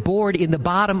plywood board in the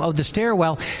bottom of the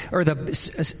stairwell or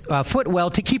the footwell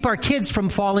to keep our kids from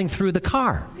falling through the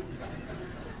car.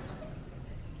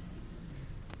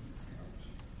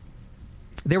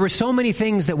 There were so many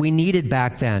things that we needed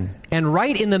back then. And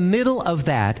right in the middle of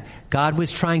that, God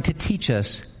was trying to teach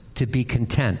us to be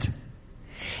content.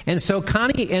 And so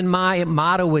Connie and my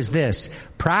motto was this: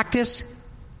 practice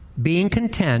being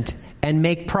content and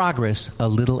make progress a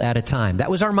little at a time.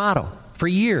 That was our motto for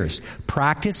years.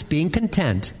 Practice being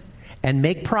content and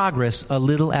make progress a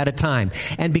little at a time.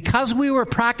 And because we were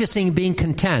practicing being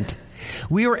content,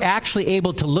 we were actually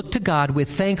able to look to God with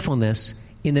thankfulness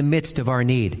in the midst of our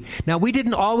need. Now, we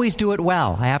didn't always do it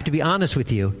well, I have to be honest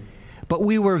with you, but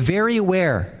we were very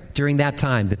aware during that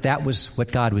time that that was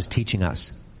what God was teaching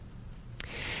us.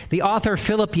 The author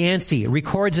Philip Yancey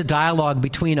records a dialogue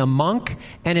between a monk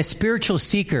and a spiritual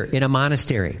seeker in a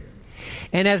monastery.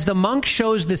 And as the monk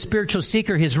shows the spiritual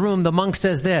seeker his room, the monk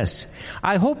says this: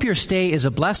 "I hope your stay is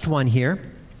a blessed one here.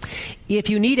 If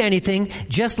you need anything,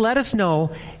 just let us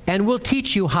know and we'll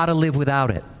teach you how to live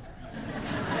without it."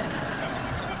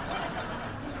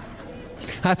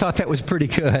 I thought that was pretty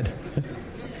good.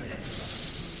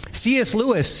 C.S.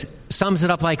 Lewis sums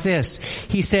it up like this.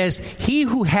 He says, "He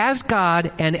who has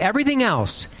God and everything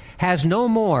else has no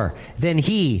more than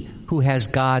he who has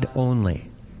God only."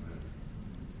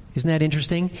 Isn't that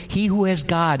interesting? He who has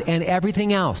God and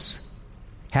everything else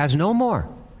has no more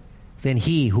than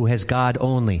he who has God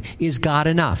only. Is God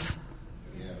enough?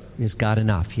 Is God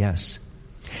enough? Yes.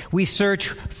 We search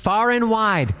far and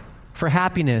wide for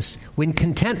happiness when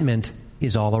contentment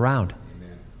is all around.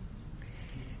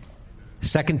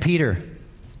 2 Peter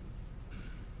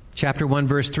chapter 1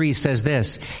 verse 3 says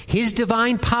this: "His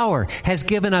divine power has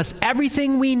given us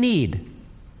everything we need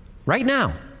right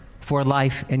now for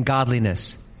life and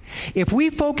godliness." If we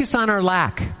focus on our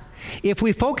lack, if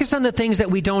we focus on the things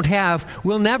that we don't have,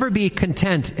 we'll never be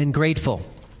content and grateful.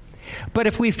 But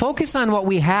if we focus on what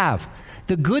we have,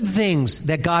 the good things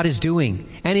that God is doing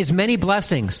and His many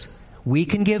blessings, we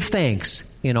can give thanks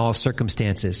in all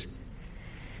circumstances.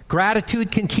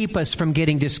 Gratitude can keep us from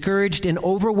getting discouraged and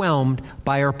overwhelmed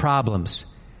by our problems.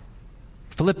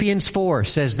 Philippians 4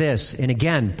 says this, and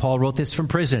again, Paul wrote this from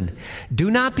prison: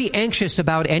 "Do not be anxious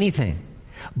about anything,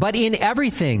 but in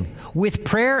everything, with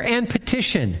prayer and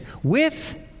petition,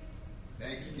 with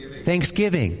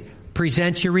thanksgiving,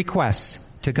 present your requests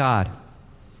to God."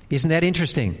 Isn't that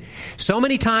interesting? So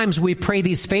many times we pray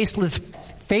these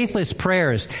faithless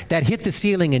prayers that hit the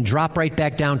ceiling and drop right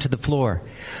back down to the floor.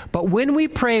 But when we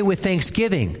pray with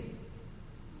thanksgiving,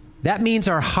 that means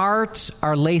our hearts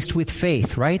are laced with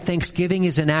faith, right? Thanksgiving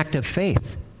is an act of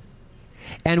faith.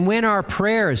 And when our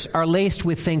prayers are laced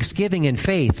with thanksgiving and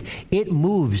faith, it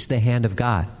moves the hand of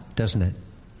God, doesn't it?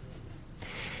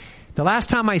 The last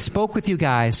time I spoke with you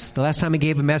guys, the last time I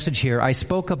gave a message here, I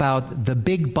spoke about the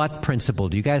big but principle.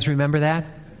 Do you guys remember that?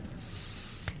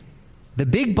 The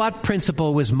big but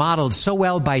principle was modeled so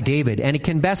well by David, and it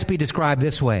can best be described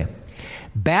this way: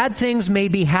 bad things may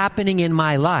be happening in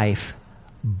my life,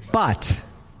 but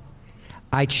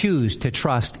I choose to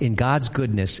trust in God's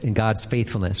goodness and God's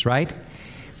faithfulness, right?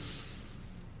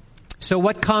 So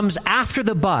what comes after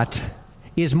the but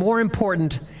is more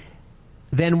important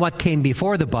than what came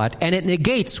before the but, and it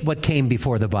negates what came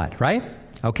before the but, right?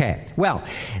 Okay. Well,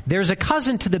 there's a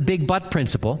cousin to the big but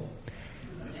principle,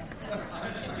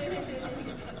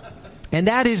 and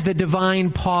that is the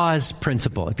divine pause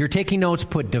principle. If you're taking notes,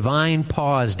 put divine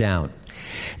pause down.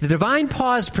 The divine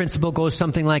pause principle goes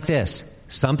something like this.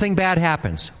 Something bad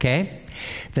happens, okay?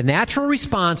 The natural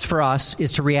response for us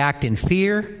is to react in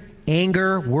fear,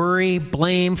 anger, worry,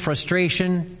 blame,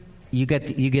 frustration. You get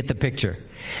the picture.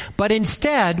 But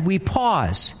instead, we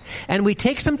pause and we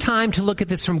take some time to look at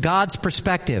this from God's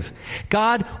perspective.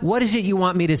 God, what is it you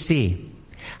want me to see?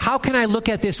 How can I look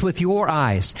at this with your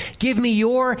eyes? Give me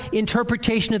your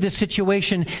interpretation of this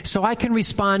situation so I can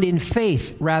respond in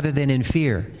faith rather than in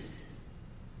fear.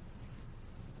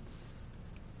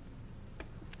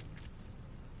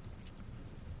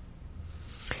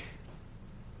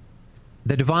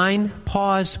 the divine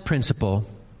pause principle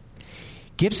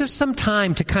gives us some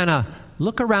time to kind of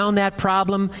look around that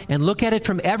problem and look at it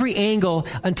from every angle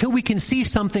until we can see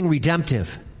something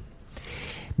redemptive.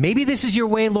 Maybe this is your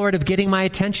way, Lord, of getting my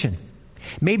attention.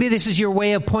 Maybe this is your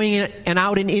way of pointing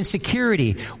out an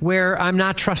insecurity where I'm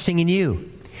not trusting in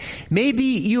you. Maybe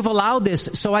you've allowed this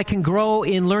so I can grow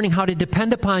in learning how to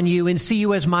depend upon you and see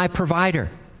you as my provider.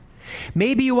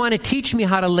 Maybe you want to teach me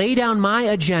how to lay down my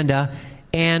agenda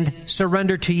and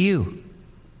surrender to you.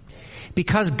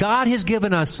 Because God has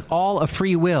given us all a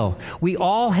free will, we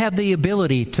all have the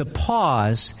ability to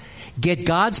pause, get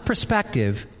God's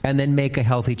perspective, and then make a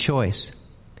healthy choice.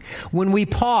 When we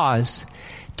pause,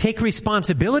 take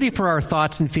responsibility for our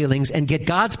thoughts and feelings, and get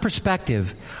God's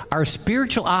perspective, our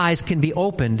spiritual eyes can be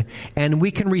opened, and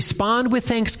we can respond with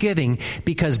thanksgiving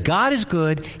because God is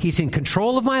good, He's in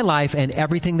control of my life and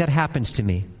everything that happens to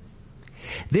me.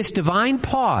 This divine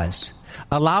pause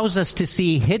allows us to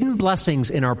see hidden blessings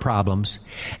in our problems,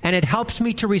 and it helps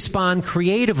me to respond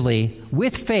creatively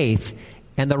with faith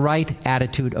and the right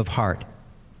attitude of heart.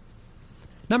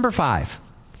 Number 5.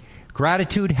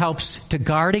 Gratitude helps to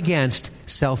guard against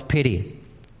self-pity.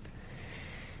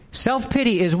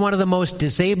 Self-pity is one of the most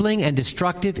disabling and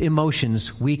destructive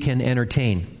emotions we can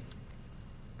entertain.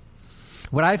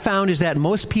 What I've found is that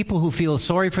most people who feel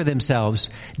sorry for themselves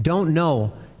don't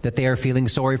know that they are feeling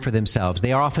sorry for themselves.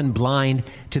 They are often blind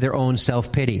to their own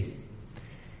self-pity.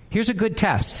 Here's a good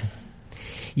test.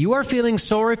 You are feeling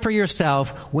sorry for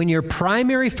yourself when your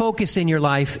primary focus in your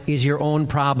life is your own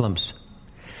problems.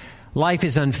 Life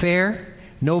is unfair.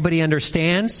 Nobody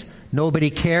understands.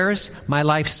 Nobody cares. My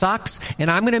life sucks.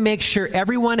 And I'm going to make sure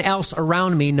everyone else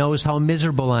around me knows how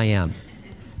miserable I am.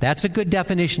 That's a good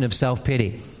definition of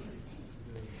self-pity.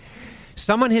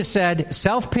 Someone has said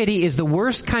self-pity is the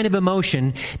worst kind of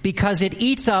emotion because it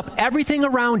eats up everything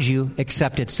around you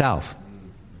except itself.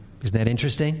 Isn't that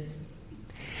interesting?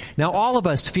 Now, all of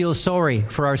us feel sorry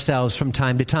for ourselves from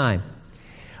time to time.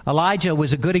 Elijah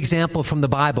was a good example from the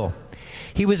Bible.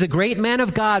 He was a great man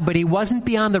of God, but he wasn't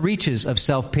beyond the reaches of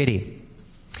self-pity.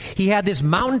 He had this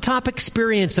mountaintop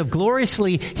experience of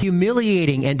gloriously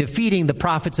humiliating and defeating the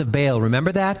prophets of Baal.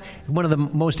 Remember that? One of the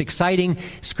most exciting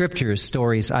scriptures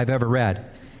stories I've ever read,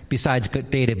 besides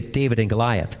David and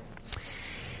Goliath.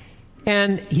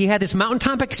 And he had this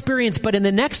mountaintop experience, but in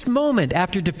the next moment,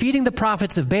 after defeating the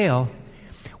prophets of Baal,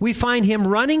 we find him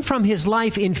running from his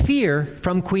life in fear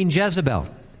from Queen Jezebel.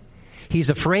 He's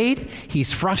afraid,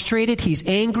 he's frustrated, he's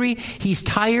angry, he's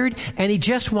tired, and he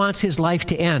just wants his life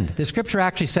to end. The scripture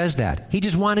actually says that. He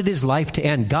just wanted his life to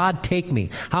end. God, take me.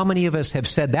 How many of us have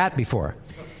said that before?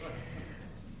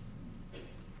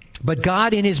 But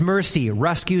God, in His mercy,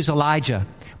 rescues Elijah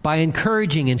by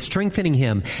encouraging and strengthening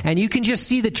him. And you can just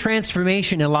see the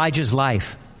transformation in Elijah's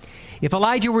life. If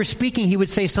Elijah were speaking, he would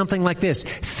say something like this: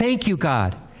 "Thank you,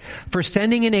 God, for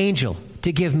sending an angel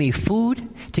to give me food,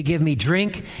 to give me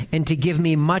drink, and to give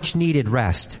me much needed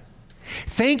rest.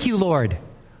 Thank you, Lord,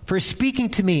 for speaking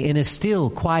to me in a still,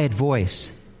 quiet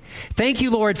voice. Thank you,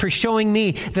 Lord, for showing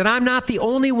me that I'm not the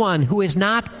only one who has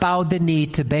not bowed the knee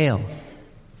to Baal.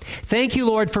 Thank you,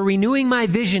 Lord, for renewing my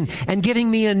vision and giving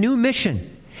me a new mission."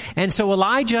 And so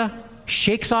Elijah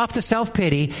shakes off the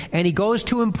self-pity, and he goes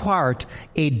to impart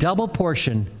a double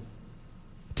portion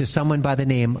to someone by the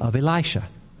name of Elisha.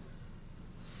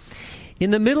 In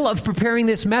the middle of preparing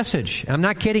this message, I'm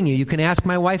not kidding you can ask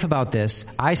my wife about this,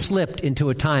 I slipped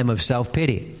into a time of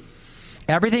self-pity.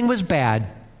 Everything was bad,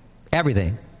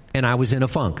 everything, and I was in a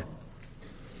funk.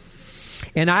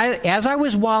 And as I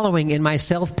was wallowing in my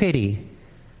self-pity,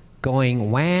 going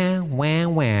wah, wah,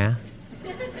 wah,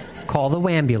 call the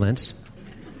wambulance,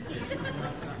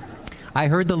 I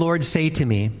heard the Lord say to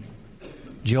me,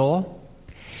 "Joel,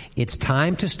 it's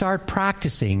time to start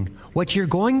practicing what you're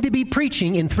going to be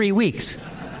preaching in 3 weeks."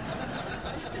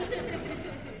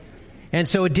 And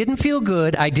so it didn't feel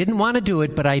good. I didn't want to do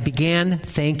it, but I began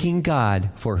thanking God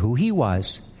for who He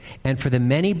was and for the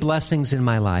many blessings in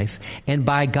my life. And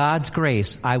by God's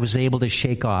grace, I was able to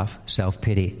shake off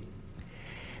self-pity.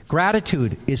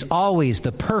 Gratitude is always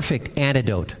the perfect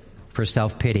antidote for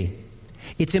self-pity.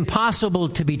 It's impossible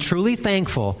to be truly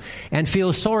thankful and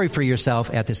feel sorry for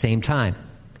yourself at the same time.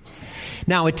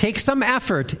 Now, it takes some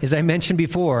effort, as I mentioned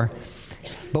before,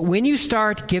 but when you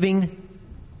start giving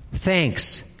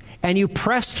thanks and you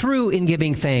press through in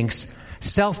giving thanks,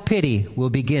 self-pity will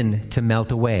begin to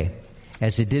melt away,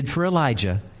 as it did for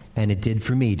Elijah and it did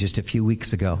for me just a few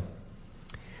weeks ago.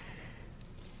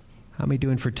 How am I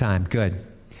doing for time? Good.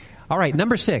 All right,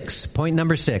 point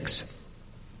number 6.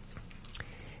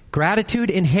 Gratitude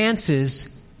enhances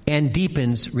and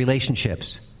deepens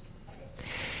relationships.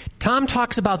 Tom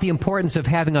talks about the importance of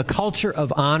having a culture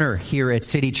of honor here at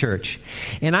City Church.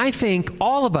 And I think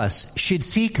all of us should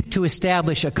seek to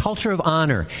establish a culture of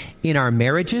honor in our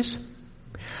marriages,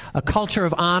 a culture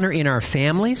of honor in our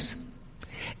families,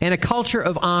 and a culture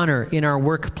of honor in our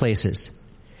workplaces.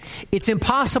 It's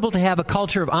impossible to have a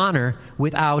culture of honor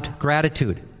without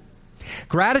gratitude.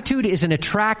 Gratitude is an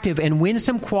attractive and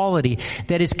winsome quality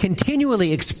that is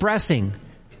continually expressing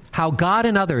how God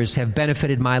and others have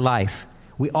benefited my life.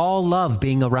 We all love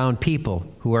being around people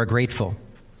who are grateful.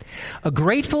 A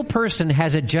grateful person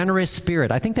has a generous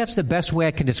spirit. I think that's the best way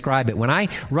I can describe it. When I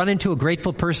run into a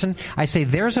grateful person, I say,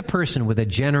 there's a person with a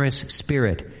generous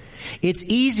spirit. It's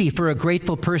easy for a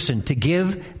grateful person to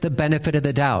give the benefit of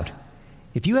the doubt.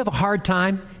 If you have a hard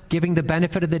time giving the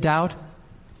benefit of the doubt,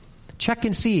 check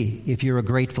and see if you're a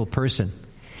grateful person.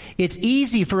 It's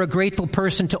easy for a grateful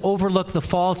person to overlook the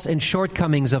faults and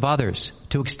shortcomings of others,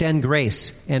 to extend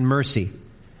grace and mercy.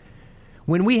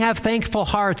 When we have thankful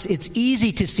hearts, it's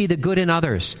easy to see the good in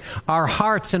others. Our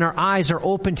hearts and our eyes are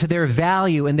open to their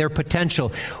value and their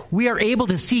potential. We are able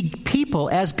to see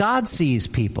people as God sees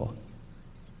people.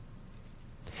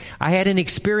 I had an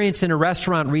experience in a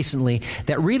restaurant recently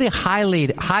that really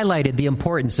highlighted the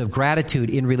importance of gratitude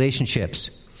in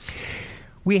relationships.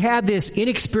 We had this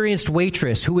inexperienced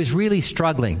waitress who was really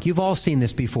struggling. You've all seen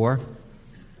this before.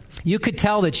 You could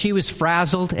tell that she was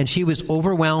frazzled and she was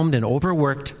overwhelmed and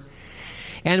overworked.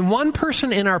 And one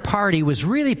person in our party was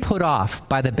really put off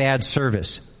by the bad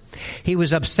service. He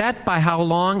was upset by how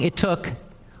long it took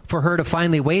for her to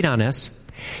finally wait on us.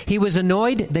 He was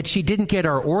annoyed that she didn't get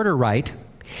our order right.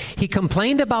 He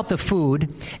complained about the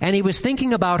food, and he was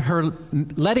thinking about her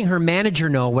letting her manager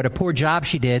know what a poor job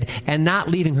she did and not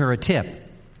leaving her a tip.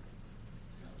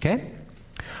 Okay?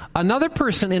 Another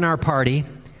person in our party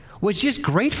was just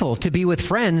grateful to be with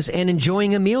friends and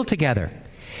enjoying a meal together.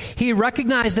 He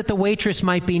recognized that the waitress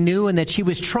might be new and that she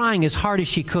was trying as hard as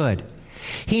she could.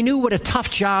 He knew what a tough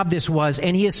job this was,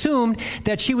 and he assumed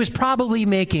that she was probably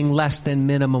making less than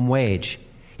minimum wage.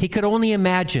 He could only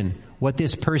imagine what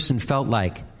this person felt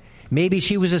like. Maybe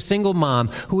she was a single mom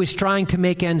who was trying to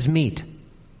make ends meet.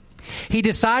 He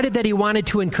decided that he wanted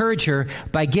to encourage her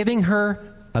by giving her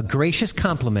a gracious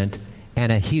compliment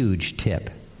and a huge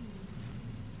tip.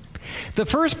 The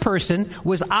first person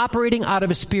was operating out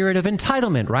of a spirit of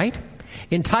entitlement, right?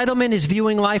 Entitlement is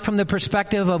viewing life from the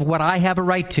perspective of what I have a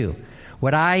right to,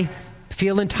 what I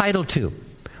feel entitled to,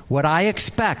 what I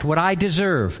expect, what I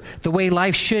deserve, the way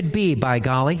life should be, by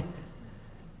golly.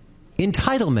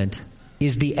 Entitlement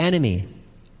is the enemy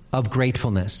of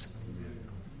gratefulness.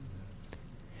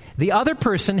 The other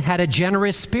person had a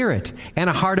generous spirit and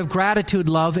a heart of gratitude,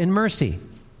 love, and mercy.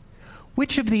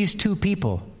 Which of these two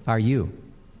people are you?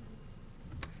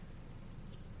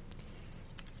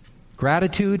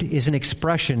 Gratitude is an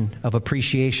expression of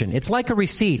appreciation. It's like a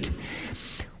receipt.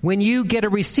 When you get a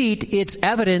receipt, it's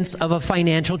evidence of a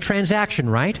financial transaction,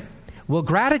 right? Well,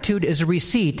 gratitude is a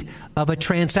receipt of a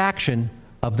transaction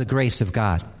of the grace of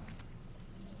God.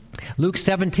 Luke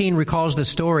 17 recalls the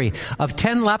story of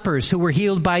 10 lepers who were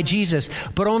healed by Jesus,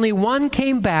 but only one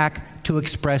came back to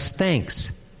express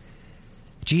thanks.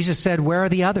 Jesus said, "Where are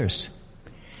the others?"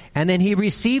 And then he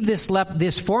received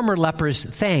this former leper's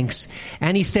thanks,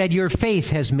 and he said, "Your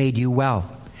faith has made you well."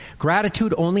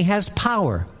 Gratitude only has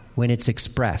power when it's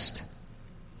expressed.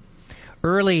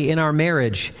 Early in our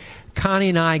marriage, Connie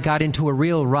and I got into a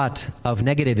real rut of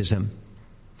negativism.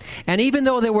 And even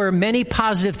though there were many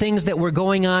positive things that were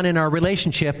going on in our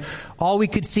relationship, all we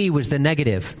could see was the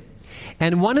negative.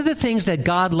 And one of the things that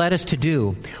God led us to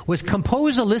do was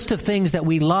compose a list of things that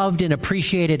we loved and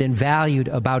appreciated and valued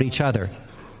about each other.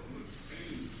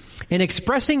 And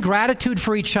expressing gratitude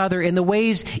for each other in the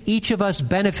ways each of us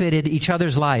benefited each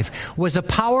other's life was a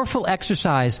powerful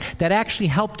exercise that actually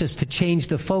helped us to change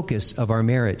the focus of our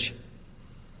marriage.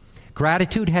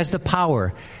 Gratitude has the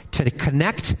power to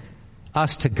connect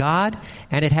us to God,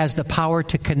 and it has the power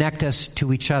to connect us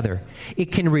to each other.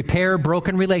 It can repair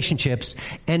broken relationships,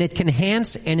 and it can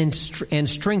enhance and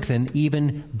strengthen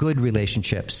even good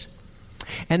relationships.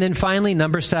 And then finally,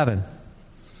 number 7.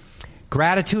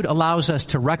 Gratitude allows us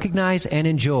to recognize and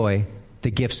enjoy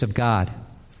the gifts of God.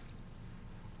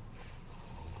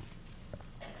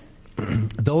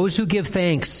 Those who give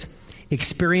thanks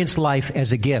experience life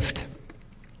as a gift.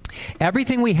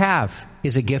 Everything we have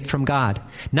is a gift from God.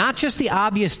 Not just the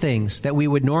obvious things that we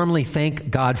would normally thank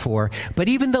God for, but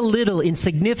even the little,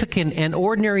 insignificant, and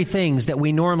ordinary things that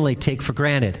we normally take for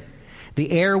granted.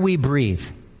 The air we breathe,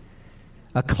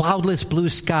 a cloudless blue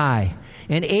sky,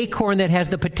 an acorn that has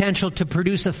the potential to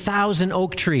produce 1,000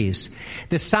 oak trees,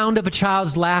 the sound of a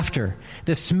child's laughter,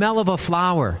 the smell of a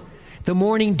flower, the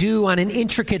morning dew on an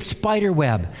intricate spider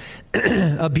web,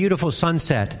 a beautiful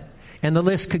sunset, and the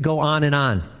list could go on and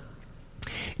on.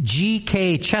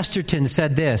 G.K. Chesterton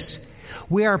said this,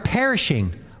 "We are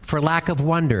perishing for lack of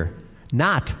wonder,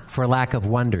 not for lack of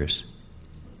wonders."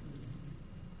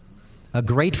 A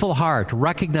grateful heart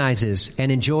recognizes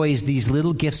and enjoys these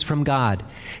little gifts from God.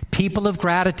 People of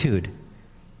gratitude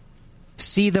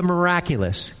see the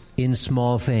miraculous in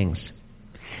small things.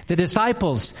 The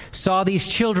disciples saw these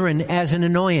children as an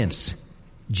annoyance.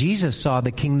 Jesus saw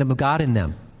the kingdom of God in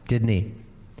them, didn't he?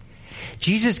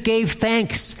 Jesus gave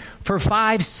thanks for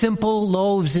 5 simple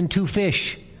loaves and 2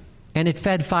 fish, and it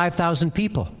fed 5,000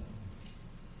 people.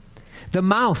 The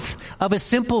mouth of a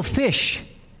simple fish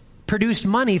produced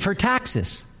money for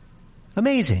taxes.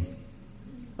 Amazing.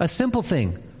 A simple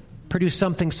thing produced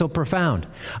something so profound.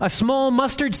 A small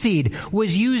mustard seed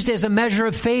was used as a measure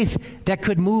of faith that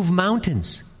could move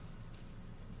mountains.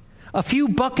 A few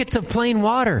buckets of plain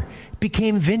water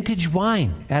became vintage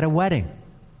wine at a wedding.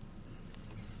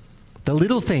 The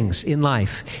little things in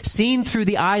life, seen through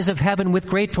the eyes of heaven with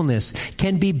gratefulness,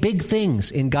 can be big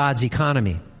things in God's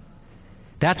economy.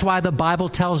 That's why the Bible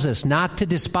tells us not to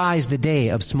despise the day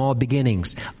of small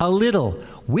beginnings. A little,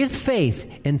 with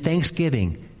faith and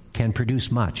thanksgiving, can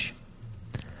produce much.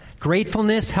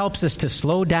 Gratefulness helps us to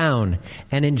slow down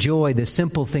and enjoy the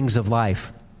simple things of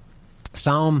life.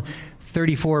 Psalm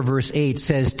 34 verse 8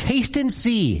 says, "Taste and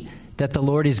see that the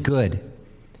Lord is good."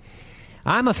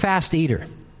 I'm a fast eater,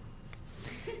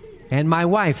 and my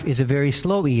wife is a very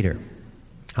slow eater.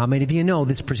 How many of you know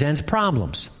this presents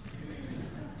problems?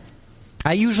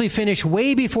 I usually finish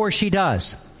way before she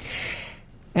does.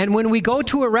 And when we go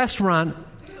to a restaurant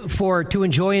to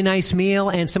enjoy a nice meal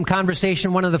and some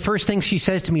conversation, one of the first things she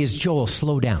says to me is, "Joel,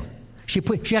 slow down." She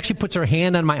actually puts her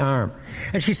hand on my arm.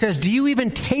 And she says, "Do you even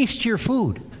taste your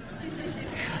food?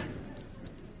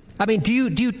 I mean, do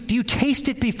you taste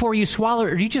it before you swallow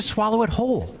it, or do you just swallow it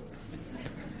whole?"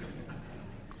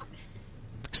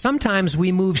 Sometimes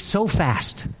we move so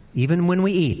fast, even when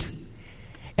we eat,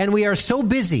 and we are so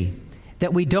busy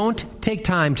that we don't take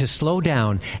time to slow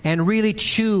down and really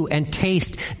chew and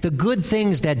taste the good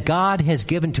things that God has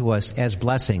given to us as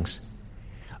blessings.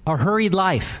 A hurried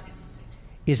life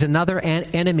is another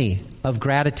enemy of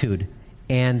gratitude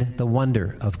and the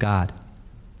wonder of God.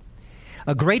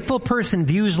 A grateful person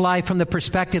views life from the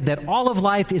perspective that all of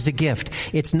life is a gift.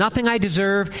 It's nothing I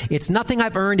deserve, it's nothing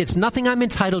I've earned, it's nothing I'm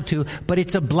entitled to, but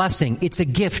it's a blessing. It's a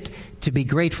gift to be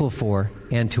grateful for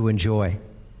and to enjoy.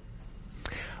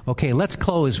 Okay, let's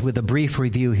close with a brief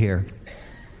review here.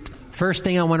 First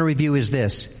thing I want to review is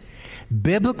this.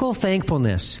 Biblical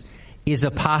thankfulness is a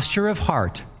posture of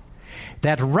heart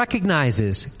that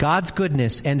recognizes God's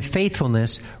goodness and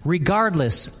faithfulness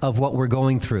regardless of what we're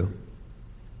going through.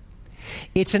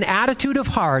 It's an attitude of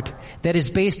heart that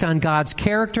is based on God's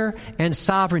character and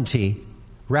sovereignty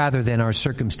rather than our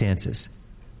circumstances.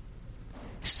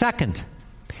 Second,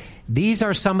 these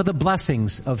are some of the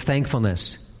blessings of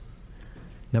thankfulness.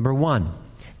 Number 1,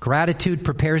 gratitude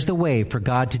prepares the way for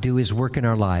God to do His work in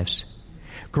our lives.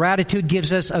 Gratitude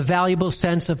gives us a valuable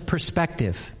sense of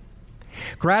perspective.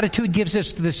 Gratitude gives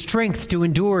us the strength to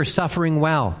endure suffering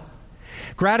well.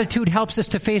 Gratitude helps us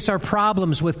to face our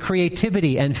problems with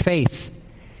creativity and faith.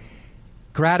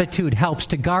 Gratitude helps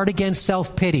to guard against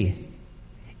self-pity.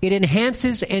 It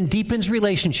enhances and deepens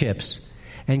relationships.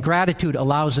 And gratitude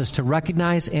allows us to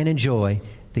recognize and enjoy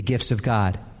the gifts of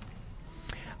God.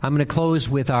 I'm going to close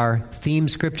with our theme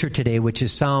scripture today, which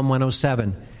is Psalm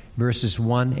 107, verses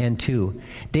 1 and 2.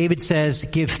 David says,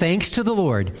 "Give thanks to the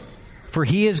Lord, for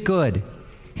He is good.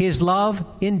 His love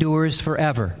endures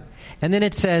forever." And then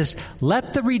it says,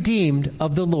 "Let the redeemed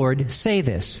of the Lord say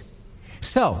this."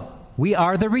 So, we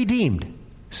are the redeemed.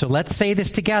 So let's say this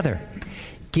together.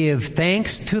 Give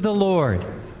thanks to the Lord,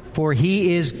 for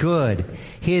He is good.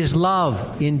 His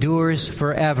love endures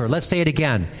forever. Let's say it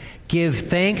again. Give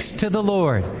thanks to the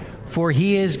Lord, for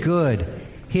He is good.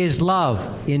 His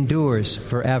love endures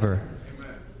forever.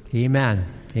 Amen.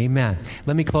 Amen.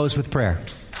 Let me close with prayer.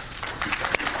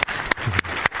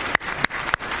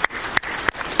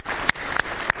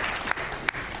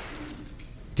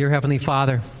 Dear Heavenly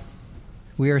Father,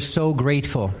 we are so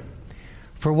grateful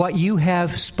for what You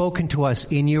have spoken to us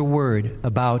in Your Word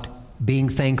about being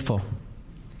thankful.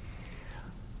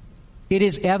 It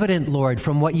is evident, Lord,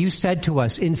 from what You said to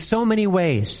us in so many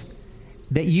ways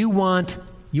that You want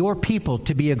Your people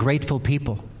to be a grateful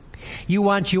people. You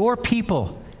want Your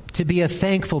people to be a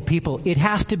thankful people. It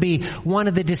has to be one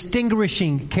of the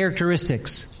distinguishing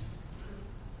characteristics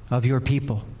of Your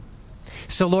people.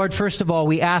 So, Lord, first of all,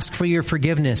 we ask for Your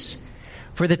forgiveness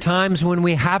for the times when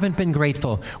we haven't been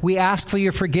grateful. We ask for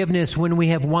your forgiveness when we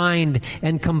have whined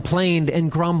and complained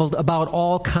and grumbled about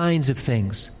all kinds of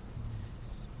things.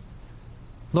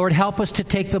 Lord, help us to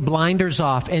take the blinders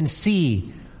off and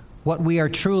see what we are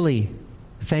truly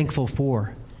thankful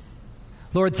for.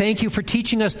 Lord, thank you for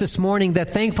teaching us this morning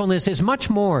that thankfulness is much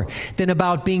more than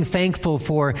about being thankful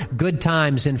for good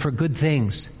times and for good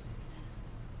things.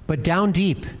 But down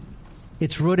deep,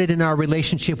 it's rooted in our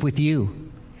relationship with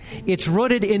you. It's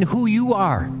rooted in who you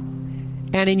are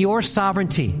and in your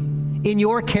sovereignty, in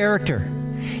your character.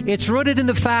 It's rooted in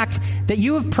the fact that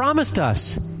you have promised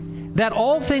us that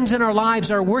all things in our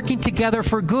lives are working together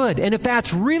for good. And if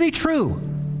that's really true,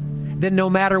 then no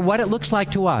matter what it looks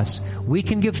like to us, we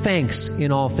can give thanks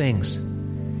in all things.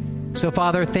 So,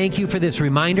 Father, thank you for this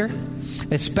reminder,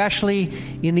 especially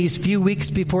in these few weeks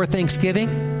before Thanksgiving.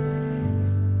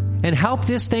 And help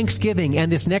this Thanksgiving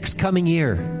and this next coming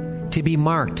year to be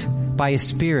marked by a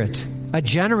spirit, a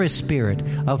generous spirit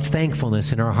of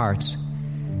thankfulness in our hearts.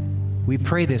 We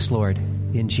pray this, Lord,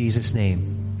 in Jesus'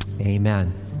 name.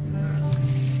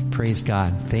 Amen. Praise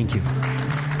God. Thank you.